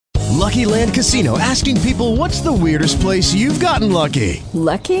Lucky Land Casino, asking people, what's the weirdest place you've gotten lucky?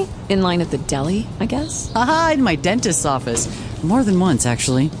 Lucky? In line at the deli, I guess? Aha, in my dentist's office. More than once,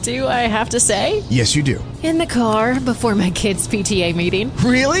 actually. Do I have to say? Yes, you do. In the car before my kids' PTA meeting.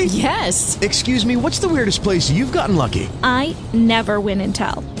 Really? Yes. Excuse me, what's the weirdest place you've gotten lucky? I never win and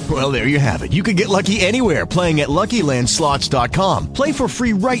tell. Well, there you have it. You can get lucky anywhere, playing at LuckyLandSlots.com. Play for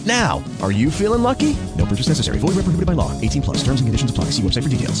free right now. Are you feeling lucky? No purchase necessary. Void where prohibited by law. 18 plus. Terms and conditions apply. See website for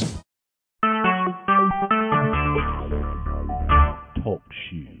details. Talk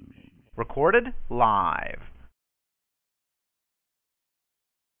shoes. Recorded live.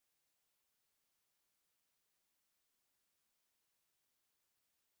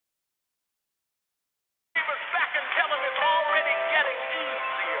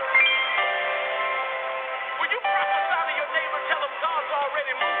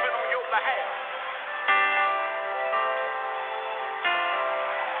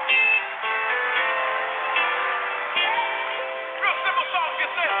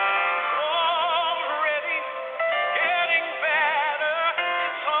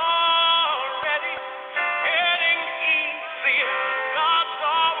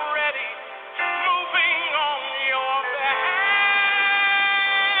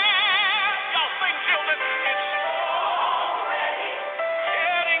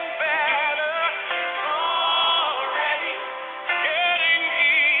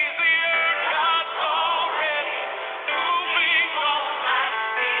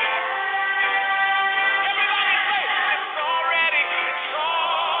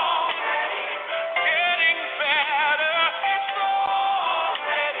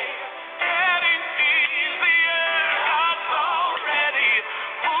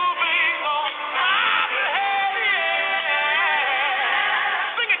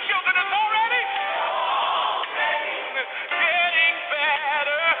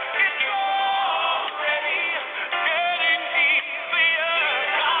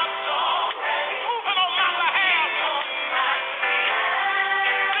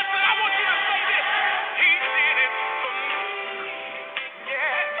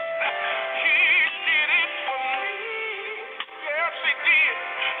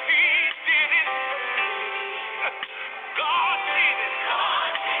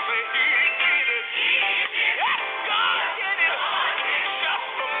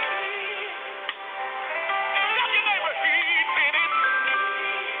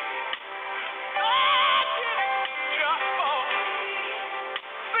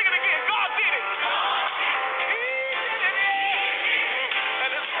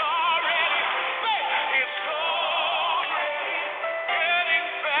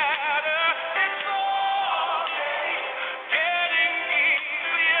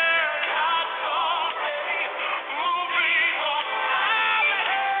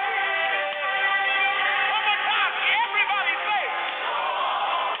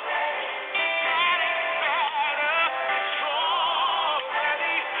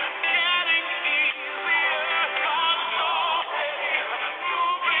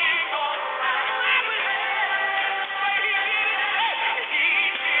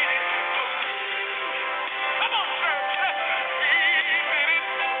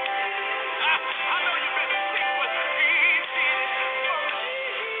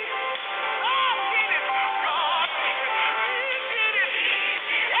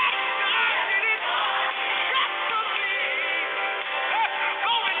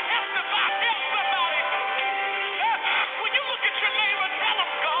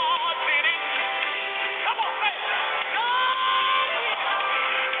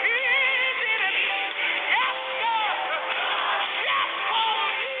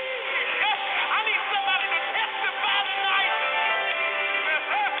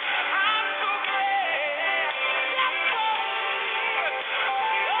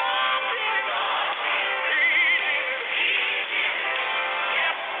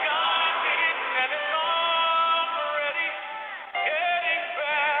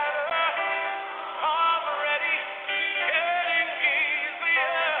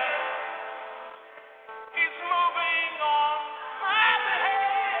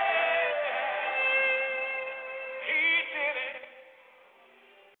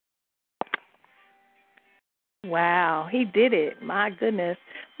 Wow, he did it. My goodness.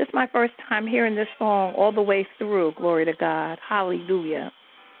 This is my first time hearing this song all the way through. Glory to God. Hallelujah.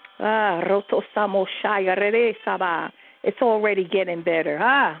 Roto Samo Shaya Rere Saba. It's already getting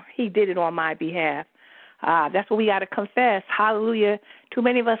better. He did it on my behalf. That's what we got to confess. Hallelujah. Too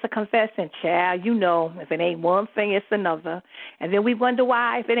many of us are confessing. Child, you know, if it ain't one thing, it's another. And then we wonder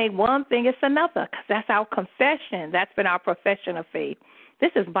why if it ain't one thing, it's another. Because that's our confession. That's been our profession of faith.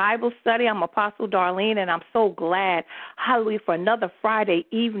 This is Bible study. I'm Apostle Darlene, and I'm so glad, hallelujah, for another Friday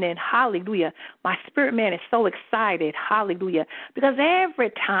evening. Hallelujah. My spirit man is so excited. Hallelujah. Because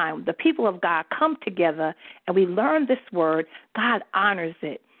every time the people of God come together and we learn this word, God honors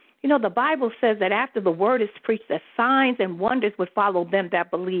it. You know, the Bible says that after the word is preached, that signs and wonders would follow them that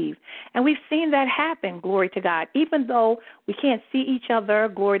believe. And we've seen that happen, glory to God, even though we can't see each other,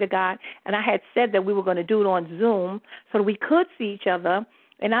 glory to God. And I had said that we were going to do it on Zoom so that we could see each other.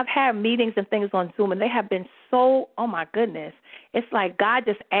 And I've had meetings and things on Zoom, and they have been so, oh, my goodness. It's like God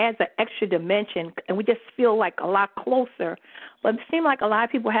just adds an extra dimension, and we just feel like a lot closer. But it seems like a lot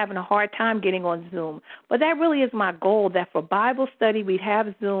of people are having a hard time getting on Zoom. But that really is my goal, that for Bible study we'd have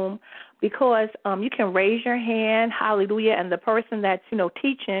Zoom, because you can raise your hand, hallelujah, and the person that's,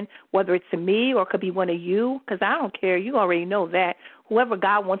 teaching, whether it's me or it could be one of you, because I don't care, you already know that, whoever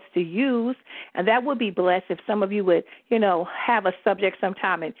God wants to use, and that would be blessed if some of you would, have a subject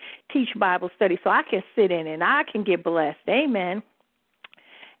sometime and teach Bible study so I can sit in and I can get blessed. Amen.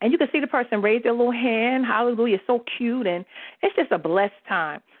 And you can see the person raise their little hand, hallelujah, so cute, and it's just a blessed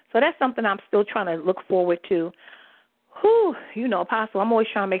time. So that's something I'm still trying to look forward to. Apostle, I'm always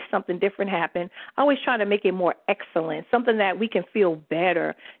trying to make something different happen. I always try to make it more excellent, something that we can feel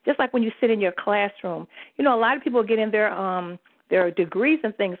better, just like when you sit in your classroom. A lot of people get in their degrees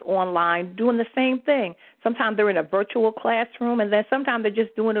and things online doing the same thing. Sometimes they're in a virtual classroom, and then sometimes they're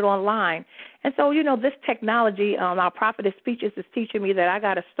just doing it online. And so, this technology, our prophetess speeches is teaching me that I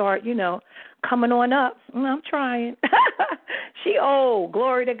got to start, coming on up. I'm trying.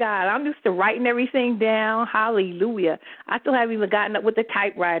 Glory to God. I'm used to writing everything down. Hallelujah. I still haven't even gotten up with the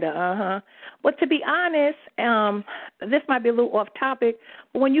typewriter. But to be honest, this might be a little off topic,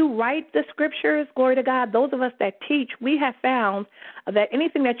 but when you write the scriptures, glory to God, those of us that teach, we have found that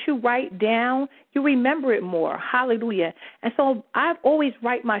anything that you write down, you remember it more. Hallelujah. And so I've always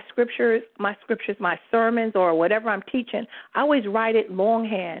write my scriptures, my sermons, or whatever I'm teaching, I always write it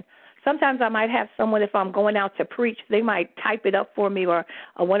longhand. Sometimes I might have someone, if I'm going out to preach, they might type it up for me, or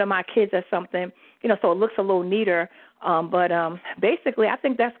one of my kids or something, so it looks a little neater. But basically, I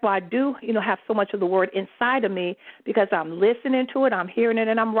think that's why I do, have so much of the word inside of me, because I'm listening to it, I'm hearing it,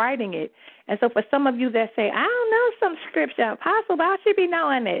 and I'm writing it. And so for some of you that say, I don't know some scripture, Apostle, but I should be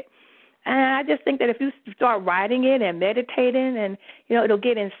knowing it. And I just think that if you start writing it and meditating, and, it'll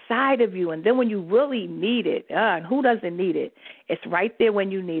get inside of you. And then when you really need it, and who doesn't need it? It's right there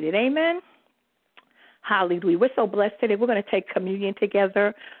when you need it. Amen? Hallelujah. We're so blessed today. We're going to take communion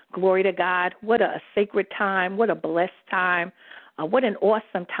together. Glory to God. What a sacred time. What a blessed time. What an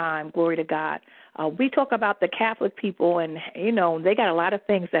awesome time. Glory to God. We talk about the Catholic people, and, they got a lot of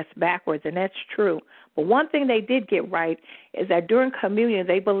things that's backwards, and that's true. But one thing they did get right is that during communion,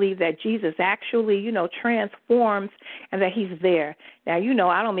 they believe that Jesus actually, transforms and that he's there. Now,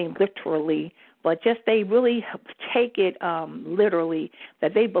 I don't mean literally, but just they really take it literally,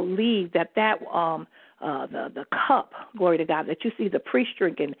 that they believe that the cup, glory to God, that you see the priest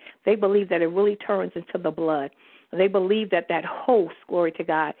drinking, they believe that it really turns into the blood. They believe that host, glory to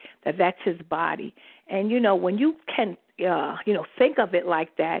God, that's his body. And, when you can, think of it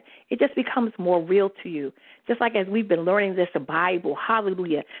like that, it just becomes more real to you. Just like as we've been learning this Bible,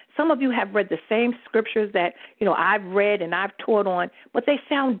 hallelujah. Some of you have read the same scriptures that, I've read and I've taught on, but they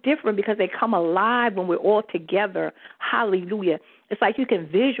sound different because they come alive when we're all together. Hallelujah. It's like you can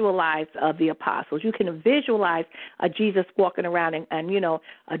visualize the apostles. You can visualize Jesus walking around and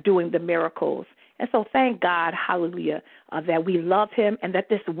doing the miracles. And so thank God, hallelujah, that we love him and that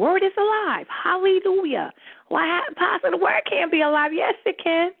this word is alive. Hallelujah. Why, Pastor, the word can't be alive. Yes, it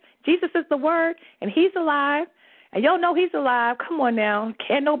can. Jesus is the word, and he's alive. And y'all know he's alive. Come on now.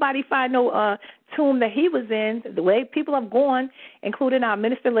 Can't nobody find no tomb that he was in. The way people have gone, including our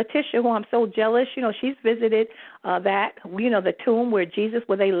Minister Letitia, who I'm so jealous. She's visited the tomb where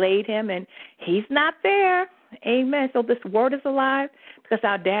they laid him, and he's not there. Amen. So this word is alive because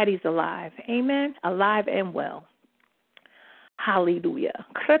our daddy's alive. Amen. Alive and well. Hallelujah.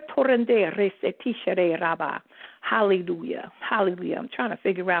 Hallelujah. Hallelujah. I'm trying to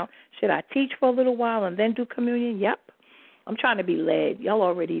figure out, should I teach for a little while and then do communion? Yep. I'm trying to be led. Y'all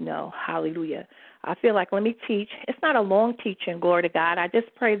already know. Hallelujah. I feel like, let me teach. It's not a long teaching, glory to God. I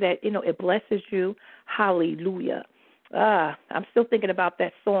just pray that, it blesses you. Hallelujah. I'm still thinking about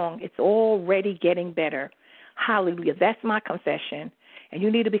that song. It's already getting better. Hallelujah. That's my confession. And you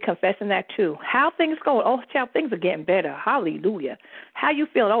need to be confessing that too. How things going? Oh, child, things are getting better. Hallelujah. How you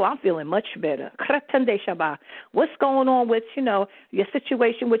feeling? Oh, I'm feeling much better. What's going on with, your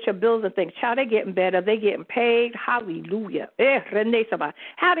situation with your bills and things? Child, they're getting better. They're getting paid. Hallelujah.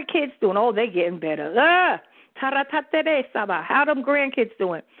 How the kids doing? Oh, they're getting better. How them grandkids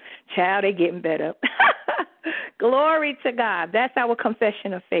doing? Child, they getting better. Glory to God. That's our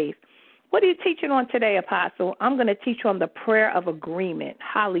confession of faith. What are you teaching on today, Apostle? I'm going to teach on the prayer of agreement.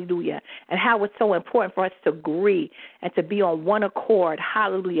 Hallelujah. And how it's so important for us to agree and to be on one accord.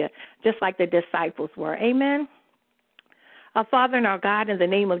 Hallelujah. Just like the disciples were. Amen. Our Father and our God, in the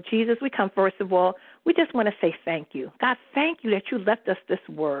name of Jesus, we come first of all, we just want to say thank you. God, thank you that you left us this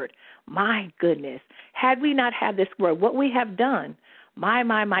word. My goodness. Had we not had this word, what we have done, my,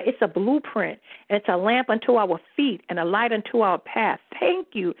 it's a blueprint, and it's a lamp unto our feet and a light unto our path. Thank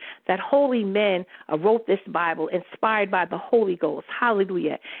you that holy men wrote this Bible inspired by the Holy Ghost,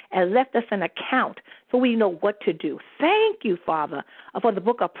 hallelujah, and left us an account so we know what to do. Thank you, Father, for the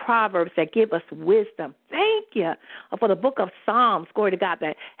book of Proverbs that give us wisdom. Thank you for the book of Psalms, glory to God,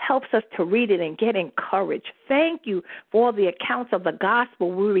 that helps us to read it and get encouraged. Thank you for all the accounts of the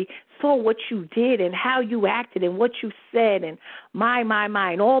gospel where we saw what you did and how you acted and what you said and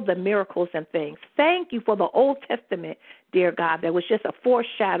and all the miracles and things. Thank you for the Old Testament, dear God, that was just a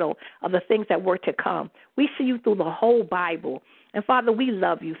foreshadow of the things that were to come. We see you through the whole Bible. And, Father, we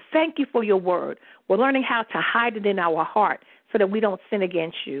love you. Thank you for your word. We're learning how to hide it in our heart so that we don't sin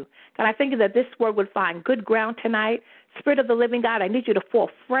against you. God, I thank you that this word would find good ground tonight. Spirit of the living God, I need you to fall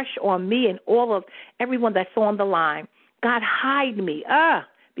fresh on me and all of everyone that's on the line. God, hide me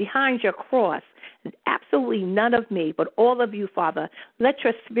behind your cross. Absolutely none of me, but all of you, Father. Let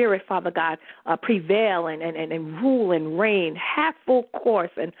your spirit, Father God, prevail and rule and reign. Have full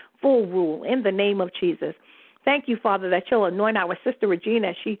course and full rule in the name of Jesus. Thank you, Father, that you'll anoint our sister Regina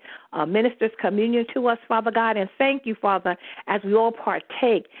as she ministers communion to us, Father God. And thank you, Father, as we all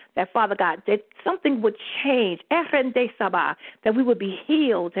partake, that, Father God, that something would change, that we would be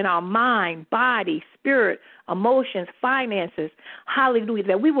healed in our mind, body, spirit, emotions, finances. Hallelujah.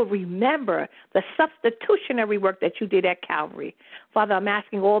 That we will remember the substitutionary work that you did at Calvary. Father, I'm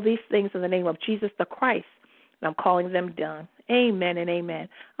asking all these things in the name of Jesus the Christ, and I'm calling them done. Amen and amen.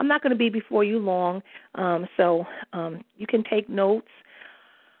 I'm not going to be before you long, so you can take notes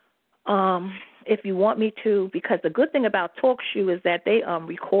if you want me to, because the good thing about TalkShoe is that they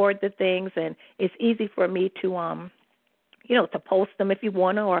record the things, and it's easy for me to to post them if you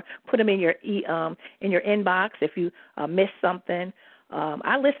want to, or put them in your inbox if you miss something.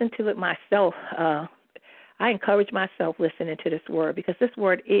 I listen to it myself. I encourage myself listening to this word, because this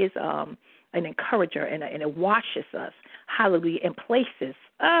word is an encourager, and it washes us, hallelujah, and places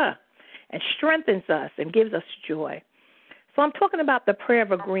and strengthens us and gives us joy. So I'm talking about the prayer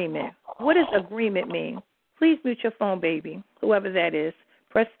of agreement. What does agreement mean? Please mute your phone, baby, whoever that is.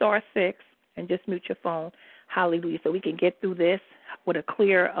 Press *6 and just mute your phone. Hallelujah, so we can get through this with a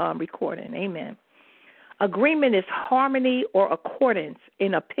clear recording. Amen. Agreement is harmony or accordance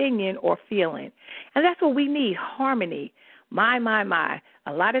in opinion or feeling. And that's what we need, harmony. My.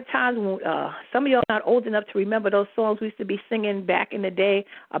 A lot of times, when, some of y'all are not old enough to remember those songs we used to be singing back in the day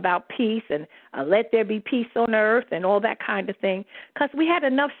about peace and let there be peace on earth and all that kind of thing. Because we had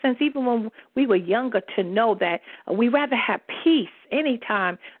enough sense, even when we were younger, to know that we'd rather have peace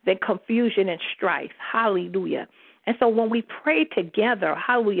anytime than confusion and strife. Hallelujah. And so when we pray together,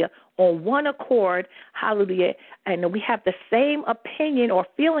 hallelujah, on one accord, hallelujah, and we have the same opinion or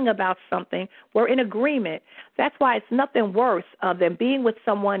feeling about something, we're in agreement. That's why it's nothing worse than being with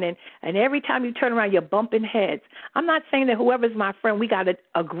someone and every time you turn around, you're bumping heads. I'm not saying that whoever's my friend, we got to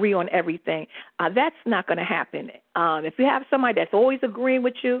agree on everything. That's not going to happen. If you have somebody that's always agreeing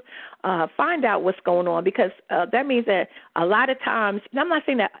with you, find out what's going on, because that means that a lot of times, and I'm not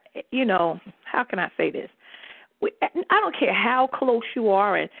saying that, how can I say this? I don't care how close you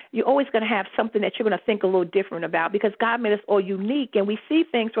are, and you're always going to have something that you're going to think a little different about, because God made us all unique, and we see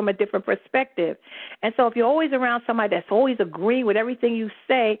things from a different perspective. And so if you're always around somebody that's always agreeing with everything you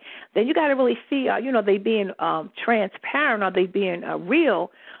say, then you got to really see, they being transparent, or they being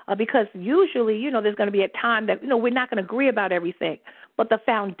real, because usually, there's going to be a time that, we're not going to agree about everything. But the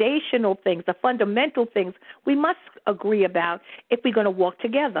foundational things, the fundamental things, we must agree about if we're going to walk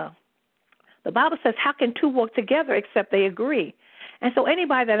together. The Bible says, how can two walk together except they agree? And so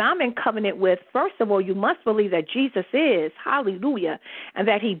anybody that I'm in covenant with, first of all, you must believe that Jesus is, hallelujah, and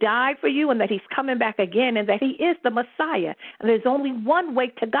that he died for you and that he's coming back again and that he is the Messiah. And there's only one way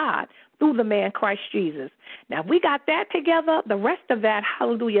to God, through the man Christ Jesus. Now, if we got that together, the rest of that,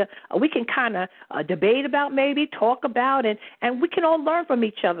 hallelujah, we can kind of debate about, maybe talk about, and we can all learn from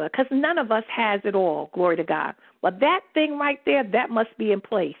each other, because none of us has it all, glory to God. But that thing right there, that must be in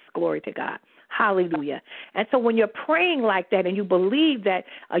place, glory to God. Hallelujah. And so when you're praying like that and you believe that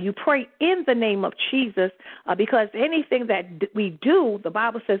you pray in the name of Jesus, because anything that we do, the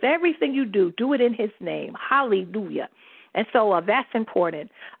Bible says everything you do, do it in his name. Hallelujah. And so that's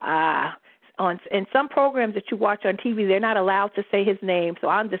important. In some programs that you watch on TV, they're not allowed to say his name, so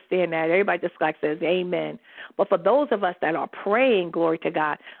I understand that. Everybody just says amen. But for those of us that are praying, glory to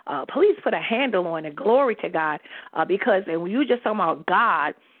God, please put a handle on it, glory to God, because when you just talking about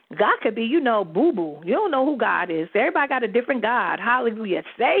God could be, boo-boo. You don't know who God is. Everybody got a different God. Hallelujah.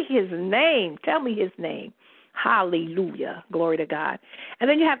 Say his name. Tell me his name. Hallelujah. Glory to God. And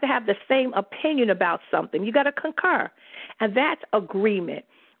then you have to have the same opinion about something. You got to concur, and that's agreement.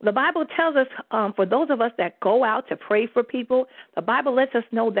 The Bible tells us, for those of us that go out to pray for people, the Bible lets us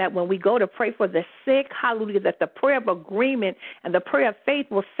know that when we go to pray for the sick, hallelujah, that the prayer of agreement and the prayer of faith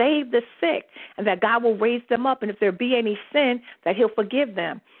will save the sick, and that God will raise them up, and if there be any sin, that he'll forgive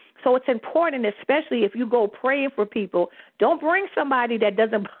them. So it's important, especially if you go praying for people, don't bring somebody that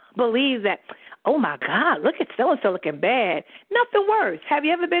doesn't believe that, oh, my God, look at so-and-so looking bad. Nothing worse. Have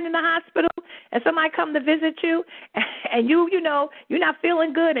you ever been in the hospital and somebody come to visit you and you're not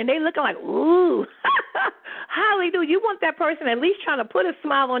feeling good and they looking like, ooh, hallelujah. You want that person at least trying to put a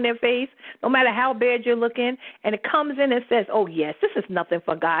smile on their face no matter how bad you're looking, and it comes in and says, oh, yes, this is nothing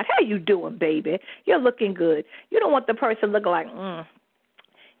for God. How you doing, baby? You're looking good. You don't want the person looking like,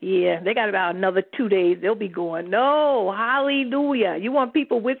 yeah, they got about another 2 days. They'll be going. No, hallelujah. You want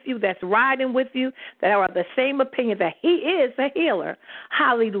people with you that's riding with you that are of the same opinion that he is a healer.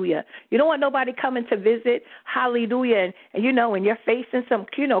 Hallelujah. You don't want nobody coming to visit. Hallelujah. And and you're facing some,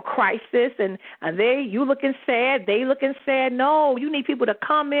 crisis and you looking sad, they looking sad. No, you need people to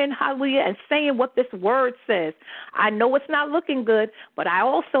come in, hallelujah, and saying what this word says. I know it's not looking good, but I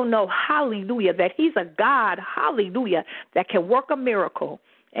also know, hallelujah, that he's a God, hallelujah, that can work a miracle.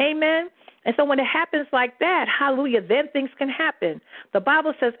 Amen. And so when it happens like that, hallelujah, then things can happen. The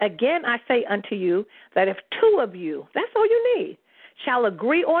Bible says, again, I say unto you that if two of you, that's all you need, shall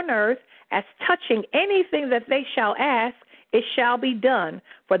agree on earth as touching anything that they shall ask, it shall be done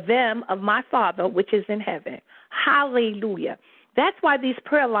for them of my Father which is in heaven. Hallelujah. That's why these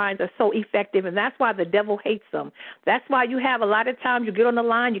prayer lines are so effective, and that's why the devil hates them. That's why you have a lot of times you get on the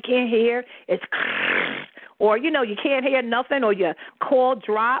line, you can't hear, it's or, you can't hear nothing, or your call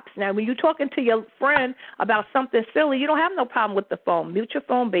drops. Now, when you're talking to your friend about something silly, you don't have no problem with the phone. Mute your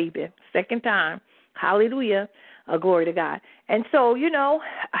phone, baby. Second time. Hallelujah. Glory to God. And so,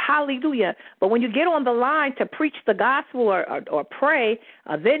 hallelujah. But when you get on the line to preach the gospel or pray,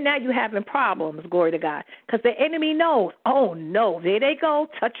 then now you're having problems, glory to God. Because the enemy knows, oh, no, there they go,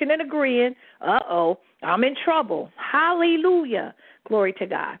 touching and agreeing. Uh-oh, I'm in trouble. Hallelujah. Glory to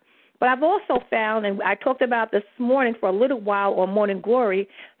God. But I've also found, and I talked about this morning for a little while on Morning Glory,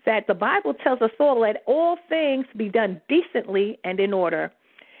 that the Bible tells us all, let all things be done decently and in order.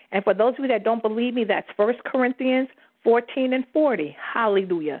 And for those of you that don't believe me, that's 1 Corinthians 14 and 40.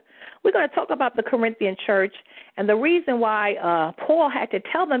 Hallelujah. We're going to talk about the Corinthian church and the reason why Paul had to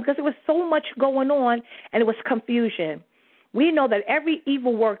tell them, because there was so much going on and it was confusion. We know that every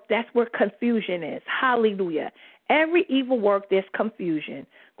evil work, that's where confusion is. Hallelujah. Every evil work, there's confusion.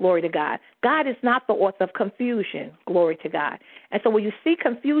 Glory to God. God is not the author of confusion. Glory to God. And so when you see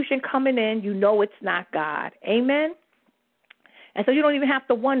confusion coming in, you know it's not God. Amen? And so you don't even have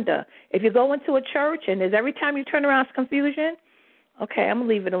to wonder. If you go into a church and there's every time you turn around it's confusion, okay, I'm going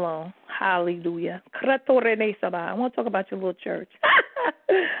to leave it alone. Hallelujah. I want to talk about your little church.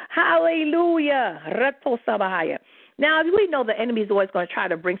 Hallelujah. Now, we know the enemy is always going to try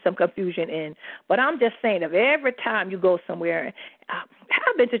to bring some confusion in, but I'm just saying, if every time you go somewhere,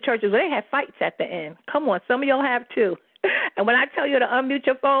 I've been to churches where they have fights at the end. Come on, some of y'all have too. And when I tell you to unmute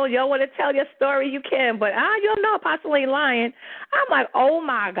your phone, y'all want to tell your story, you can, but y'all know Apostle ain't lying. I'm like, oh,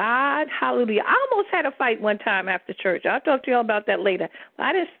 my God, hallelujah. I almost had a fight one time after church. I'll talk to y'all about that later.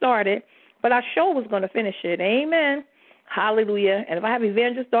 I didn't start it, but our show was going to finish it. Amen. Hallelujah. And if I have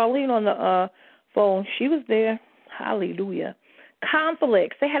Evangelist Darlene on the phone, she was there. Hallelujah.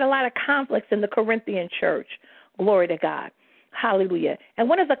 Conflicts. They had a lot of conflicts in the Corinthian church. Glory to God. Hallelujah. And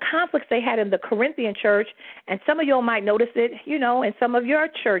one of the conflicts they had in the Corinthian church, and some of y'all might notice it, in some of your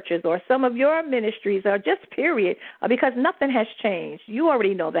churches or some of your ministries or just period, because nothing has changed. You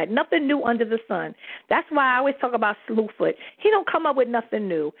already know that. Nothing new under the sun. That's why I always talk about Slewfoot. He don't come up with nothing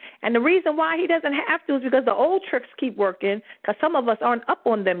new. And the reason why he doesn't have to is because the old tricks keep working, because some of us aren't up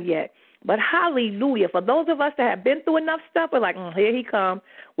on them yet. But hallelujah, for those of us that have been through enough stuff, we're like, here he come.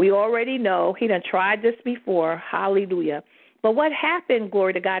 We already know. He done tried this before. Hallelujah. But what happened,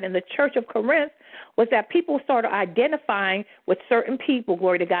 glory to God, in the church of Corinth was that people started identifying with certain people,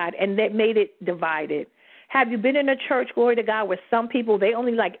 glory to God, and that made it divided. Have you been in a church, glory to God, where some people, they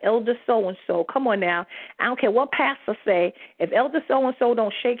only like elder so-and-so? Come on now. I don't care what pastor say. If elder so-and-so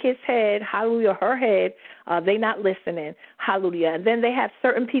don't shake his head, hallelujah, her head, they not listening. Hallelujah. And then they have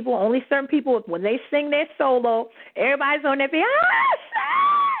certain people, only certain people, when they sing their solo, everybody's on their feet,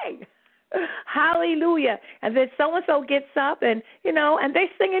 sing! Hallelujah. And then so-and-so gets up and, and they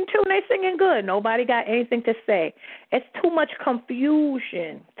singing too, and they singing good. Nobody got anything to say. It's too much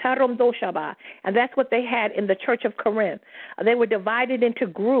confusion. And that's what they had in the church of Corinth. They were divided into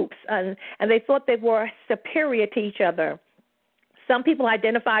groups, and they thought they were superior to each other. Some people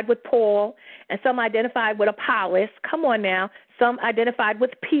identified with Paul, and some identified with Apollos. Come on now. Some identified with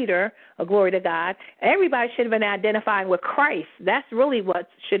Peter, glory to God. Everybody should have been identifying with Christ. That's really what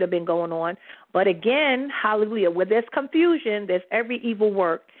should have been going on. But again, hallelujah, where there's confusion, there's every evil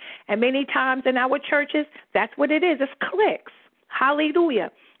work. And many times in our churches, that's what it is. It's cliques.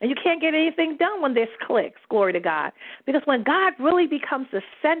 Hallelujah. And you can't get anything done when there's cliques, glory to God. Because when God really becomes the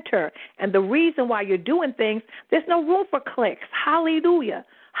center and the reason why you're doing things, there's no room for cliques. Hallelujah.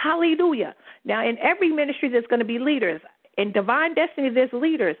 Hallelujah. Now, in every ministry, there's going to be leaders. In Divine Destiny, there's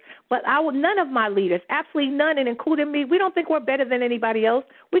leaders. But none of my leaders, absolutely none, and including me, we don't think we're better than anybody else.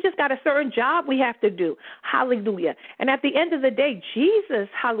 We just got a certain job we have to do. Hallelujah. And at the end of the day, Jesus,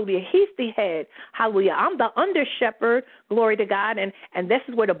 hallelujah, he's the head. Hallelujah. I'm the under shepherd, glory to God, and this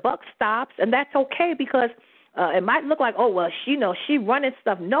is where the buck stops, and that's okay because it might look like, she running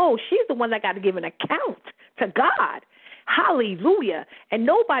stuff. No, she's the one that got to give an account to God. Hallelujah. And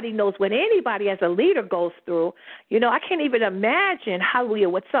nobody knows what anybody as a leader goes through. I can't even imagine, hallelujah,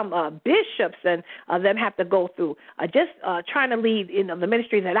 what some bishops and them have to go through. Just trying to lead the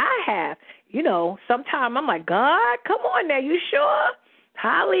ministry that I have. Sometimes I'm like, God, come on now, you sure?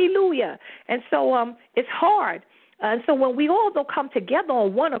 Hallelujah. And so it's hard. And so when we all don't come together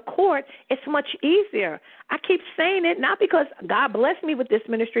on one accord, it's much easier. I keep saying it, not because God blessed me with this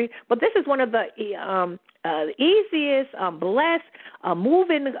ministry, but this is one of the easiest, blessed,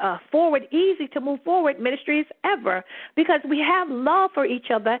 moving forward, easy to move forward ministries ever, because we have love for each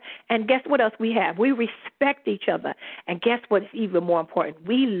other, and guess what else we have? We respect each other, and guess what's even more important?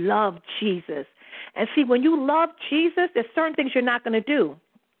 We love Jesus. And see, when you love Jesus, there's certain things you're not going to do.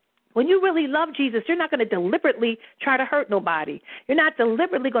 When you really love Jesus, you're not going to deliberately try to hurt nobody. You're not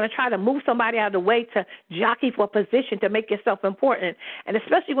deliberately going to try to move somebody out of the way to jockey for a position to make yourself important. And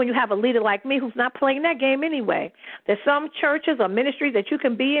especially when you have a leader like me who's not playing that game anyway. There's some churches or ministries that you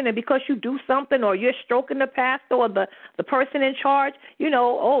can be in, and because you do something or you're stroking the pastor or the person in charge,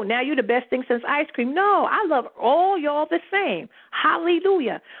 now you're the best thing since ice cream. No, I love all y'all the same.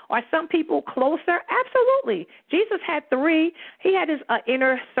 Hallelujah. Are some people closer? Absolutely. Jesus had 3. He had his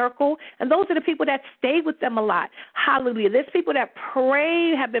inner circle. And those are the people that stay with them a lot. Hallelujah. There's people that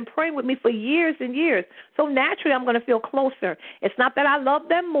have been praying with me for years and years. So naturally, I'm going to feel closer. It's not that I love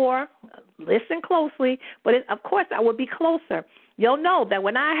them more. Listen closely. But of course, I would be closer. You'll know that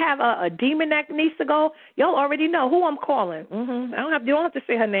when I have a demon that needs to go, you'll already know who I'm calling. You don't have to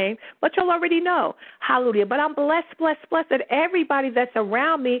say her name, but you'll already know. Hallelujah. But I'm blessed that everybody that's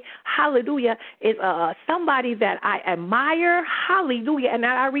around me, hallelujah, is somebody that I admire, hallelujah, and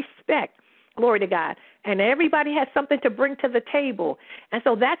that I respect. Glory to God. And everybody has something to bring to the table. And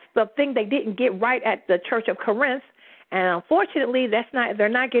so that's the thing they didn't get right at the Church of Corinth. And unfortunately, they're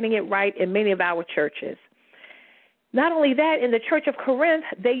not getting it right in many of our churches. Not only that, in the Church of Corinth,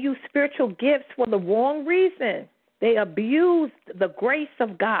 they used spiritual gifts for the wrong reason. They abused the grace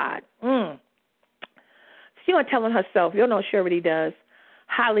of God. She was telling herself, she already does.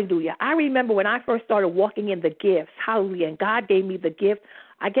 Hallelujah. I remember when I first started walking in the gifts, hallelujah, and God gave me the gift.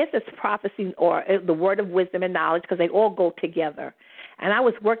 I guess it's prophecy or the word of wisdom and knowledge, because they all go together. And I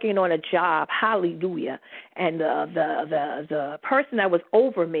was working on a job, hallelujah, and the person that was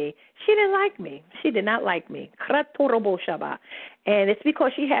over me, she didn't like me. She did not like me. And it's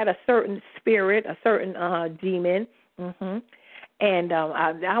because she had a certain spirit, a certain demon, and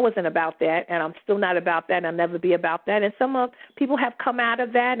I wasn't about that, and I'm still not about that, and I'll never be about that. And some people have come out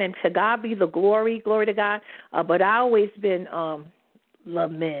of that, and to God be the glory to God. But I always been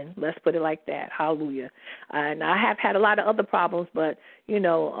love men, let's put it like that. Hallelujah. And I have had a lot of other problems, but,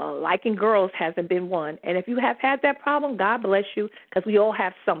 liking girls hasn't been one. And if you have had that problem, God bless you, because we all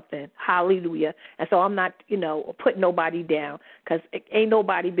have something. Hallelujah. And so I'm not, putting nobody down, because ain't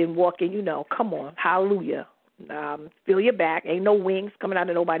nobody been walking, come on. Hallelujah. Feel your back. Ain't no wings coming out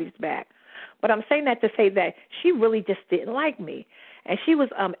of nobody's back. But I'm saying that to say that she really just didn't like me. And she was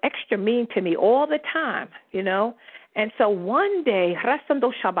extra mean to me all the time, And so one day,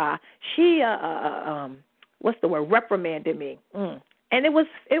 Rasando Shaba, she, reprimanded me. And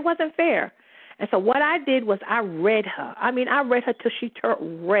it wasn't fair. And so what I did was I read her. I read her till she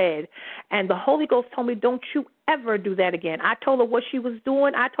turned red. And the Holy Ghost told me, don't you ever do that again. I told her what she was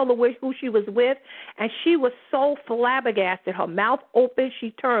doing. I told her who she was with. And she was so flabbergasted. Her mouth open.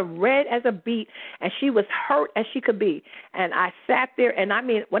 She turned red as a beet. And she was hurt as she could be. And I sat there. And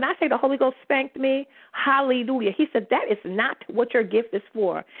when I say the Holy Ghost spanked me, hallelujah. He said, that is not what your gift is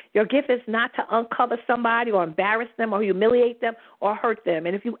for. Your gift is not to uncover somebody or embarrass them or humiliate them or hurt them.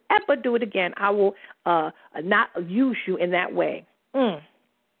 And if you ever do it again, I will not use you in that way.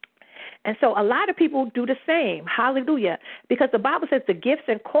 And so a lot of people do the same, hallelujah, because the Bible says the gifts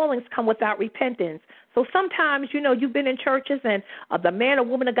and callings come without repentance. So sometimes, you've been in churches and the man or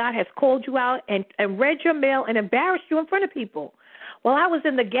woman of God has called you out and read your mail and embarrassed you in front of people. Well, I was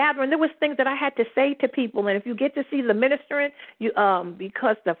in the gathering. There was things that I had to say to people, and if you get to see the ministering,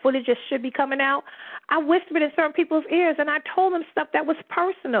 because the footage should be coming out, I whispered in certain people's ears, and I told them stuff that was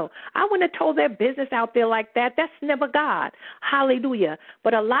personal. I wouldn't have told their business out there like that. That's never God. Hallelujah.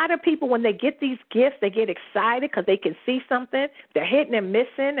 But a lot of people, when they get these gifts, they get excited because they can see something. They're hitting and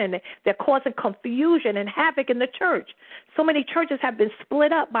missing, and they're causing confusion and havoc in the church. So many churches have been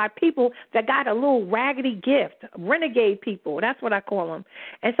split up by people that got a little raggedy gift, renegade people. That's what I call them.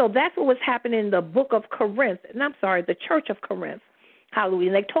 And so that's what was happening in the book of the church of Corinth.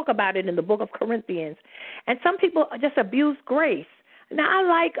 Hallelujah. And they talk about it in the book of Corinthians. And some people just abuse grace. Now, I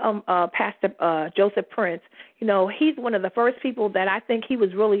like Pastor Joseph Prince. He's one of the first people that I think he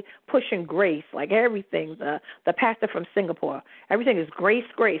was really pushing grace, like everything. The pastor from Singapore. Everything is grace,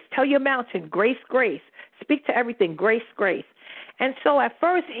 grace. Tell your mountain, grace, grace. Speak to everything, grace, grace. And so at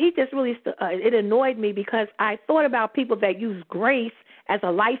first he just really, it annoyed me because I thought about people that use grace as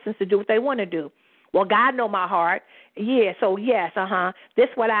a license to do what they want to do. Well, God know my heart. Yeah, so yes, this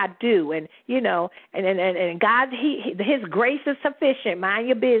what I do. And, and God, his grace is sufficient. Mind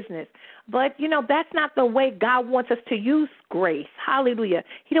your business. But, that's not the way God wants us to use grace. Hallelujah.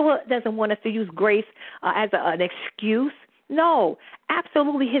 He doesn't want us to use grace as an excuse. No,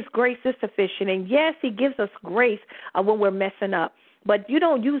 absolutely his grace is sufficient. And, yes, he gives us grace when we're messing up. But you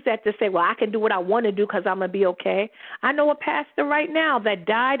don't use that to say, well, I can do what I want to do because I'm going to be okay. I know a pastor right now that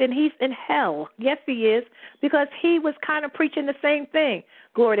died, and he's in hell. Yes, he is, because he was kind of preaching the same thing,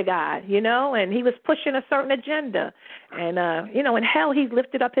 glory to God, and he was pushing a certain agenda. And, in hell he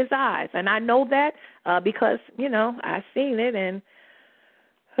lifted up his eyes. And I know that because, I've seen it, and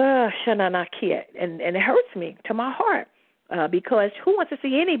it hurts me to my heart. Because who wants to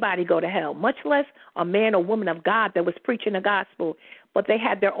see anybody go to hell, much less a man or woman of God that was preaching the gospel, but they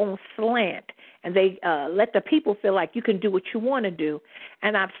had their own slant, and they let the people feel like you can do what you want to do.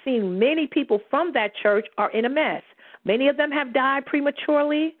 And I've seen many people from that church are in a mess. Many of them have died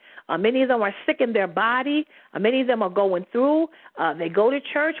prematurely. Many of them are sick in their body. Many of them are going through. They go to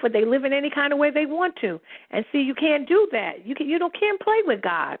church, but they live in any kind of way they want to. And see, you can't do that. You can't play with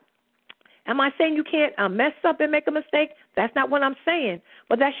God. Am I saying you can't mess up and make a mistake? That's not what I'm saying.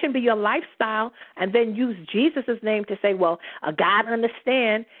 But that shouldn't be your lifestyle, and then use Jesus' name to say, well, God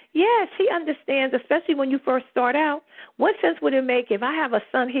understands. Yes, he understands, especially when you first start out. What sense would it make if I have a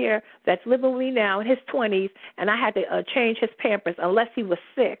son here that's living with me now in his 20s, and I had to change his Pampers unless he was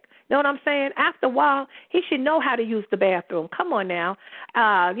sick? You know what I'm saying? After a while, he should know how to use the bathroom. Come on now.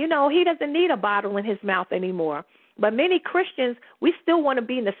 He doesn't need a bottle in his mouth anymore. But many Christians, we still want to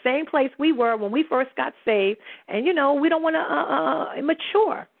be in the same place we were when we first got saved, and, we don't want to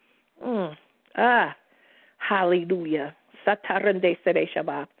mature. Hallelujah.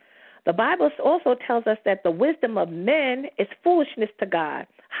 The Bible also tells us that the wisdom of men is foolishness to God.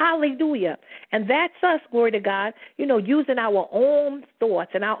 Hallelujah. And that's us, glory to God, using our own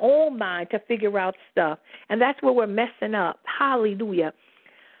thoughts and our own mind to figure out stuff. And that's where we're messing up. Hallelujah.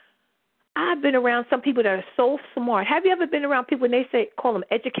 I've been around some people that are so smart. Have you ever been around people and they call them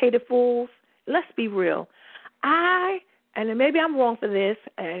educated fools? Let's be real. And maybe I'm wrong for this,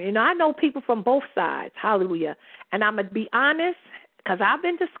 and, I know people from both sides, hallelujah. And I'm going to be honest, because I've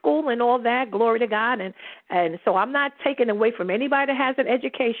been to school and all that, glory to God, and so I'm not taking away from anybody that has an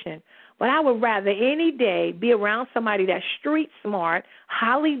education. But I would rather any day be around somebody that's street smart,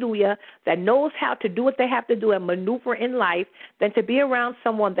 hallelujah, that knows how to do what they have to do and maneuver in life, than to be around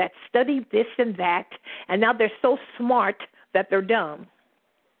someone that studied this and that, and now they're so smart that they're dumb.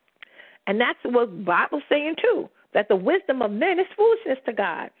 And that's what the Bible's saying too, that the wisdom of men is foolishness to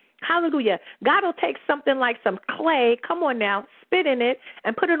God. Hallelujah. God will take something like some clay, come on now, spit in it,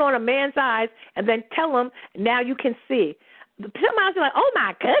 and put it on a man's eyes, and then tell him, now you can see. Somebody's like, oh,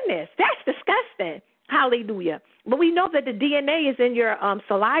 my goodness, that's disgusting. Hallelujah. But we know that the DNA is in your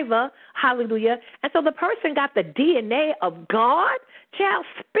saliva, hallelujah. And so the person got the DNA of God. Child,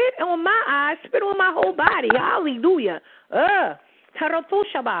 spit on my eyes, spit on my whole body, hallelujah.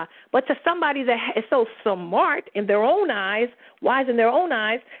 But to somebody that is so smart in their own eyes, wise in their own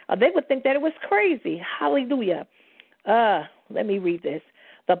eyes, they would think that it was crazy, hallelujah. Let me read this.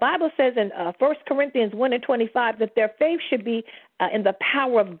 The Bible says in 1 Corinthians 1:25 that their faith should be in the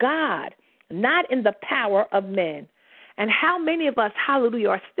power of God, not in the power of men. And how many of us, hallelujah,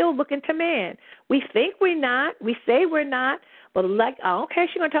 are still looking to man? We think we're not. We say we're not. But like, okay,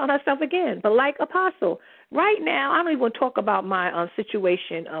 she's going to tell herself again. But like Apostle, right now, I don't even want to talk about my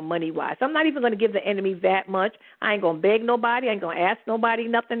situation money-wise. I'm not even going to give the enemy that much. I ain't going to beg nobody. I ain't going to ask nobody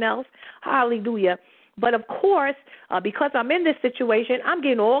nothing else. Hallelujah. But, of course, because I'm in this situation, I'm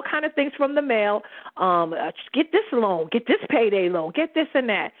getting all kind of things from the mail. Get this loan, get this payday loan, get this and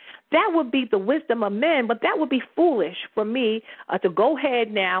that. That would be the wisdom of men, but that would be foolish for me to go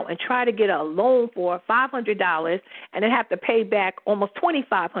ahead now and try to get a loan for $500 and then have to pay back almost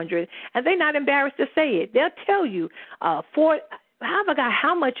 $2,500, and they're not embarrassed to say it. They'll tell you I forgot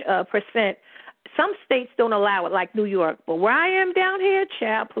how much percent. Some states don't allow it, like New York. But where I am down here,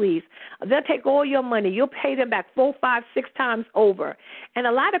 child, please, they'll take all your money. You'll pay them back 4, 5, 6 times over. And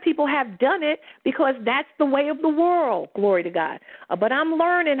a lot of people have done it because that's the way of the world, glory to God. But I'm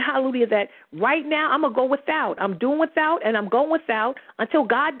learning, hallelujah, that right now I'm going to go without. I'm doing without, and I'm going without until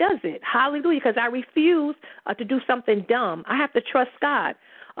God does it. Hallelujah, because I refuse to do something dumb. I have to trust God.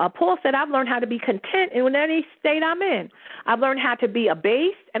 Paul said, I've learned how to be content in any state I'm in. I've learned how to be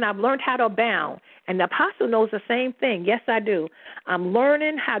abased, and I've learned how to abound. And the apostle knows the same thing. Yes, I do. I'm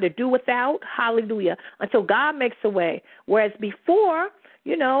learning how to do without, hallelujah, until God makes a way. Whereas before,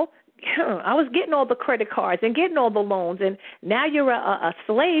 I was getting all the credit cards and getting all the loans, and now you're a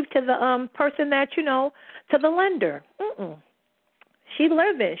slave to the person that, to the lender. She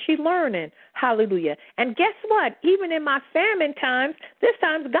living, she learning, hallelujah. And guess what? Even in my famine times, this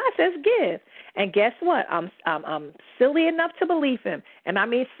time God says give. And guess what? I'm silly enough to believe him. And I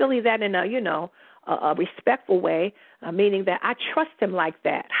mean silly that in a respectful way, meaning that I trust him like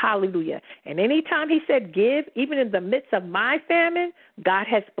that. Hallelujah. And anytime he said give, even in the midst of my famine, God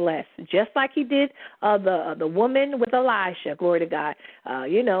has blessed, just like he did the woman with Elijah, glory to God.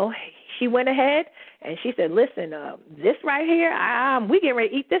 She went ahead and she said, listen, this right here, we getting ready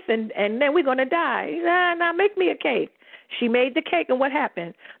to eat this and then we're going to die. Now make me a cake. She made the cake, and what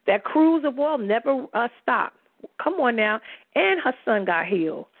happened? That cruise of oil never stopped. Come on now. And her son got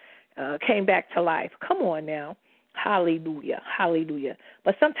healed, came back to life. Come on now. Hallelujah. Hallelujah.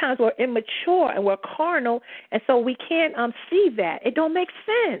 But sometimes we're immature and we're carnal, and so we can't see that. It don't make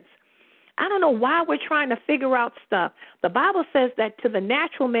sense. I don't know why we're trying to figure out stuff. The Bible says that to the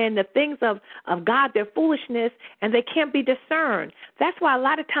natural man, the things of God, they're foolishness, and they can't be discerned. That's why a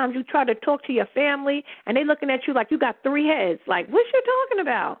lot of times you try to talk to your family, and they're looking at you like you got 3 heads. Like, what you talking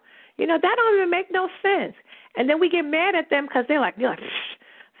about? That don't even make no sense. And then we get mad at them because they're like, they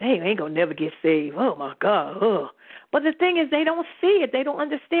ain't going to never get saved. Oh, my God. Ugh. But the thing is, they don't see it. They don't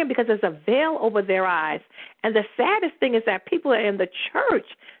understand because there's a veil over their eyes. And the saddest thing is that people are in the church.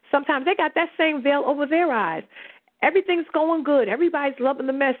 Sometimes they got that same veil over their eyes. Everything's going good. Everybody's loving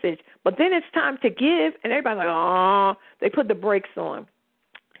the message. But then it's time to give, and everybody's like, oh, they put the brakes on.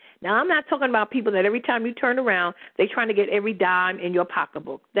 Now, I'm not talking about people that every time you turn around, they're trying to get every dime in your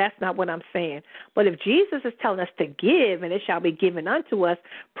pocketbook. That's not what I'm saying. But if Jesus is telling us to give, and it shall be given unto us,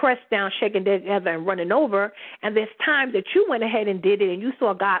 pressed down, shaken together, and running over, and there's times that you went ahead and did it, and you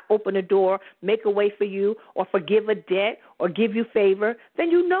saw God open a door, make a way for you, or forgive a debt, or give you favor,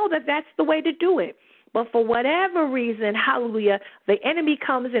 then you know that that's the way to do it. But for whatever reason, hallelujah, the enemy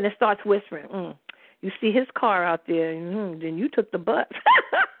comes in and starts whispering, you see his car out there, then you took the bus.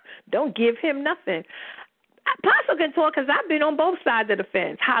 Don't give him nothing. Apostle can talk because I've been on both sides of the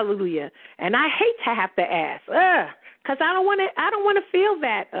fence. Hallelujah. And I hate to have to ask because I don't want to feel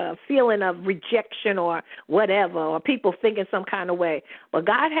that feeling of rejection or whatever, or people thinking some kind of way. But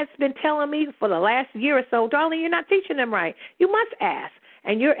God has been telling me for the last year or so, darling, you're not teaching them right. You must ask.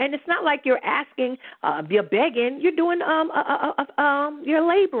 And it's not like you're asking, you're begging. You're doing, you're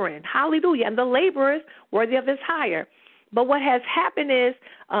laboring. Hallelujah. And the laborers worthy of his hire. But what has happened is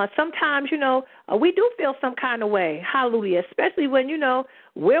sometimes, we do feel some kind of way. Hallelujah. Especially when,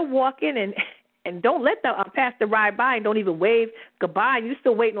 we're walking and don't let the pastor ride by and don't even wave goodbye. And you're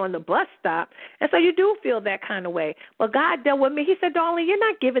still waiting on the bus stop. And so you do feel that kind of way. But God dealt with me. He said, darling, you're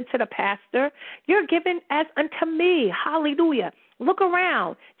not giving to the pastor. You're giving as unto me. Hallelujah. Look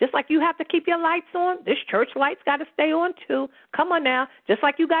around. Just like you have to keep your lights on, this church lights got to stay on too. Come on now. Just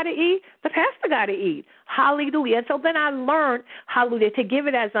like you got to eat, the pastor got to eat. Hallelujah. And so then I learned, hallelujah, to give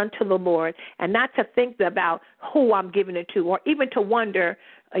it as unto the Lord and not to think about who I'm giving it to or even to wonder,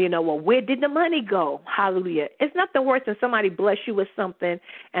 well, where did the money go? Hallelujah. It's nothing worse than somebody bless you with something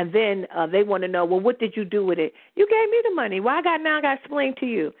and then they want to know, well, what did you do with it? You gave me the money. Well, now I got to explain to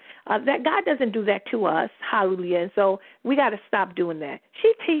you. That God doesn't do that to us. Hallelujah. And so we got to stop doing that.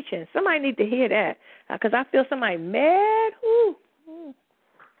 She's teaching. Somebody need to hear that because I feel somebody mad. Ooh.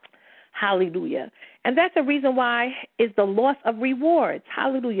 Hallelujah. And that's the reason why is the loss of rewards.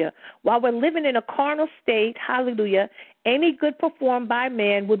 Hallelujah. While we're living in a carnal state, hallelujah, any good performed by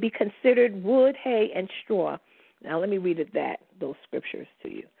man would be considered wood, hay, and straw. Now let me read those scriptures to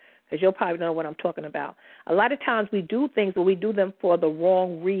you because you'll probably know what I'm talking about. A lot of times we do things, but we do them for the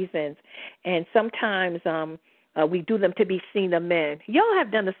wrong reasons. And sometimes we do them to be seen of men. Y'all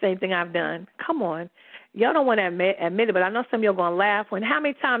have done the same thing I've done. Come on. Y'all don't want to admit it, but I know some of y'all going to laugh. How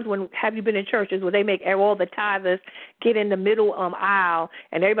many times have you been in churches where they make all the tithers get in the middle aisle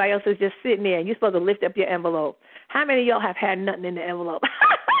and everybody else is just sitting there and you're supposed to lift up your envelope? How many of y'all have had nothing in the envelope?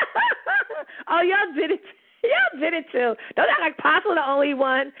 Oh, y'all did it. Y'all did it too. Don't act like Apostle the only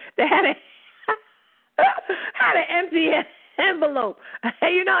one that had an empty envelope.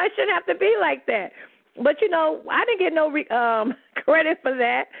 It shouldn't have to be like that. But, I didn't get no credit for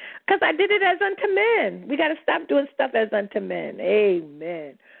that because I did it as unto men. We got to stop doing stuff as unto men.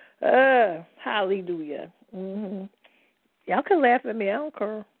 Amen. Hallelujah. Mm-hmm. Y'all can laugh at me. I don't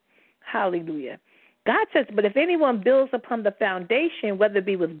care. Hallelujah. God says, but if anyone builds upon the foundation, whether it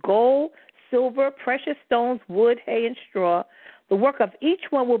be with gold, silver, precious stones, wood, hay, and straw, the work of each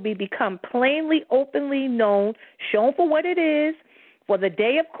one will become plainly, openly known, shown for what it is. For the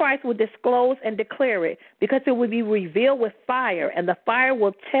day of Christ will disclose and declare it, because it will be revealed with fire, and the fire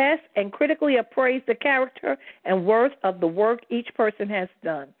will test and critically appraise the character and worth of the work each person has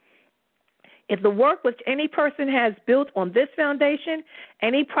done. If the work which any person has built on this foundation,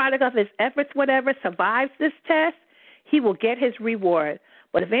 any product of his efforts, whatever, survives this test, he will get his reward.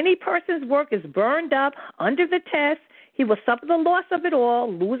 But if any person's work is burned up under the test, he will suffer the loss of it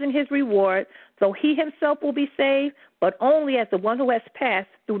all, losing his reward, though he himself will be saved, but only as the one who has passed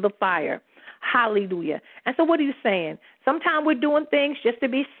through the fire. Hallelujah. And so what are you saying? Sometimes we're doing things just to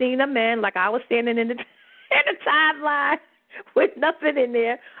be seen of men, like I was standing in the timeline with nothing in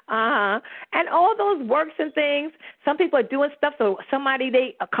there. And all those works and things, some people are doing stuff so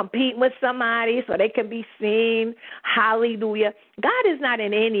they are competing with somebody so they can be seen. Hallelujah. God is not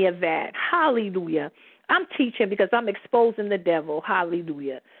in any of that. Hallelujah. I'm teaching because I'm exposing the devil.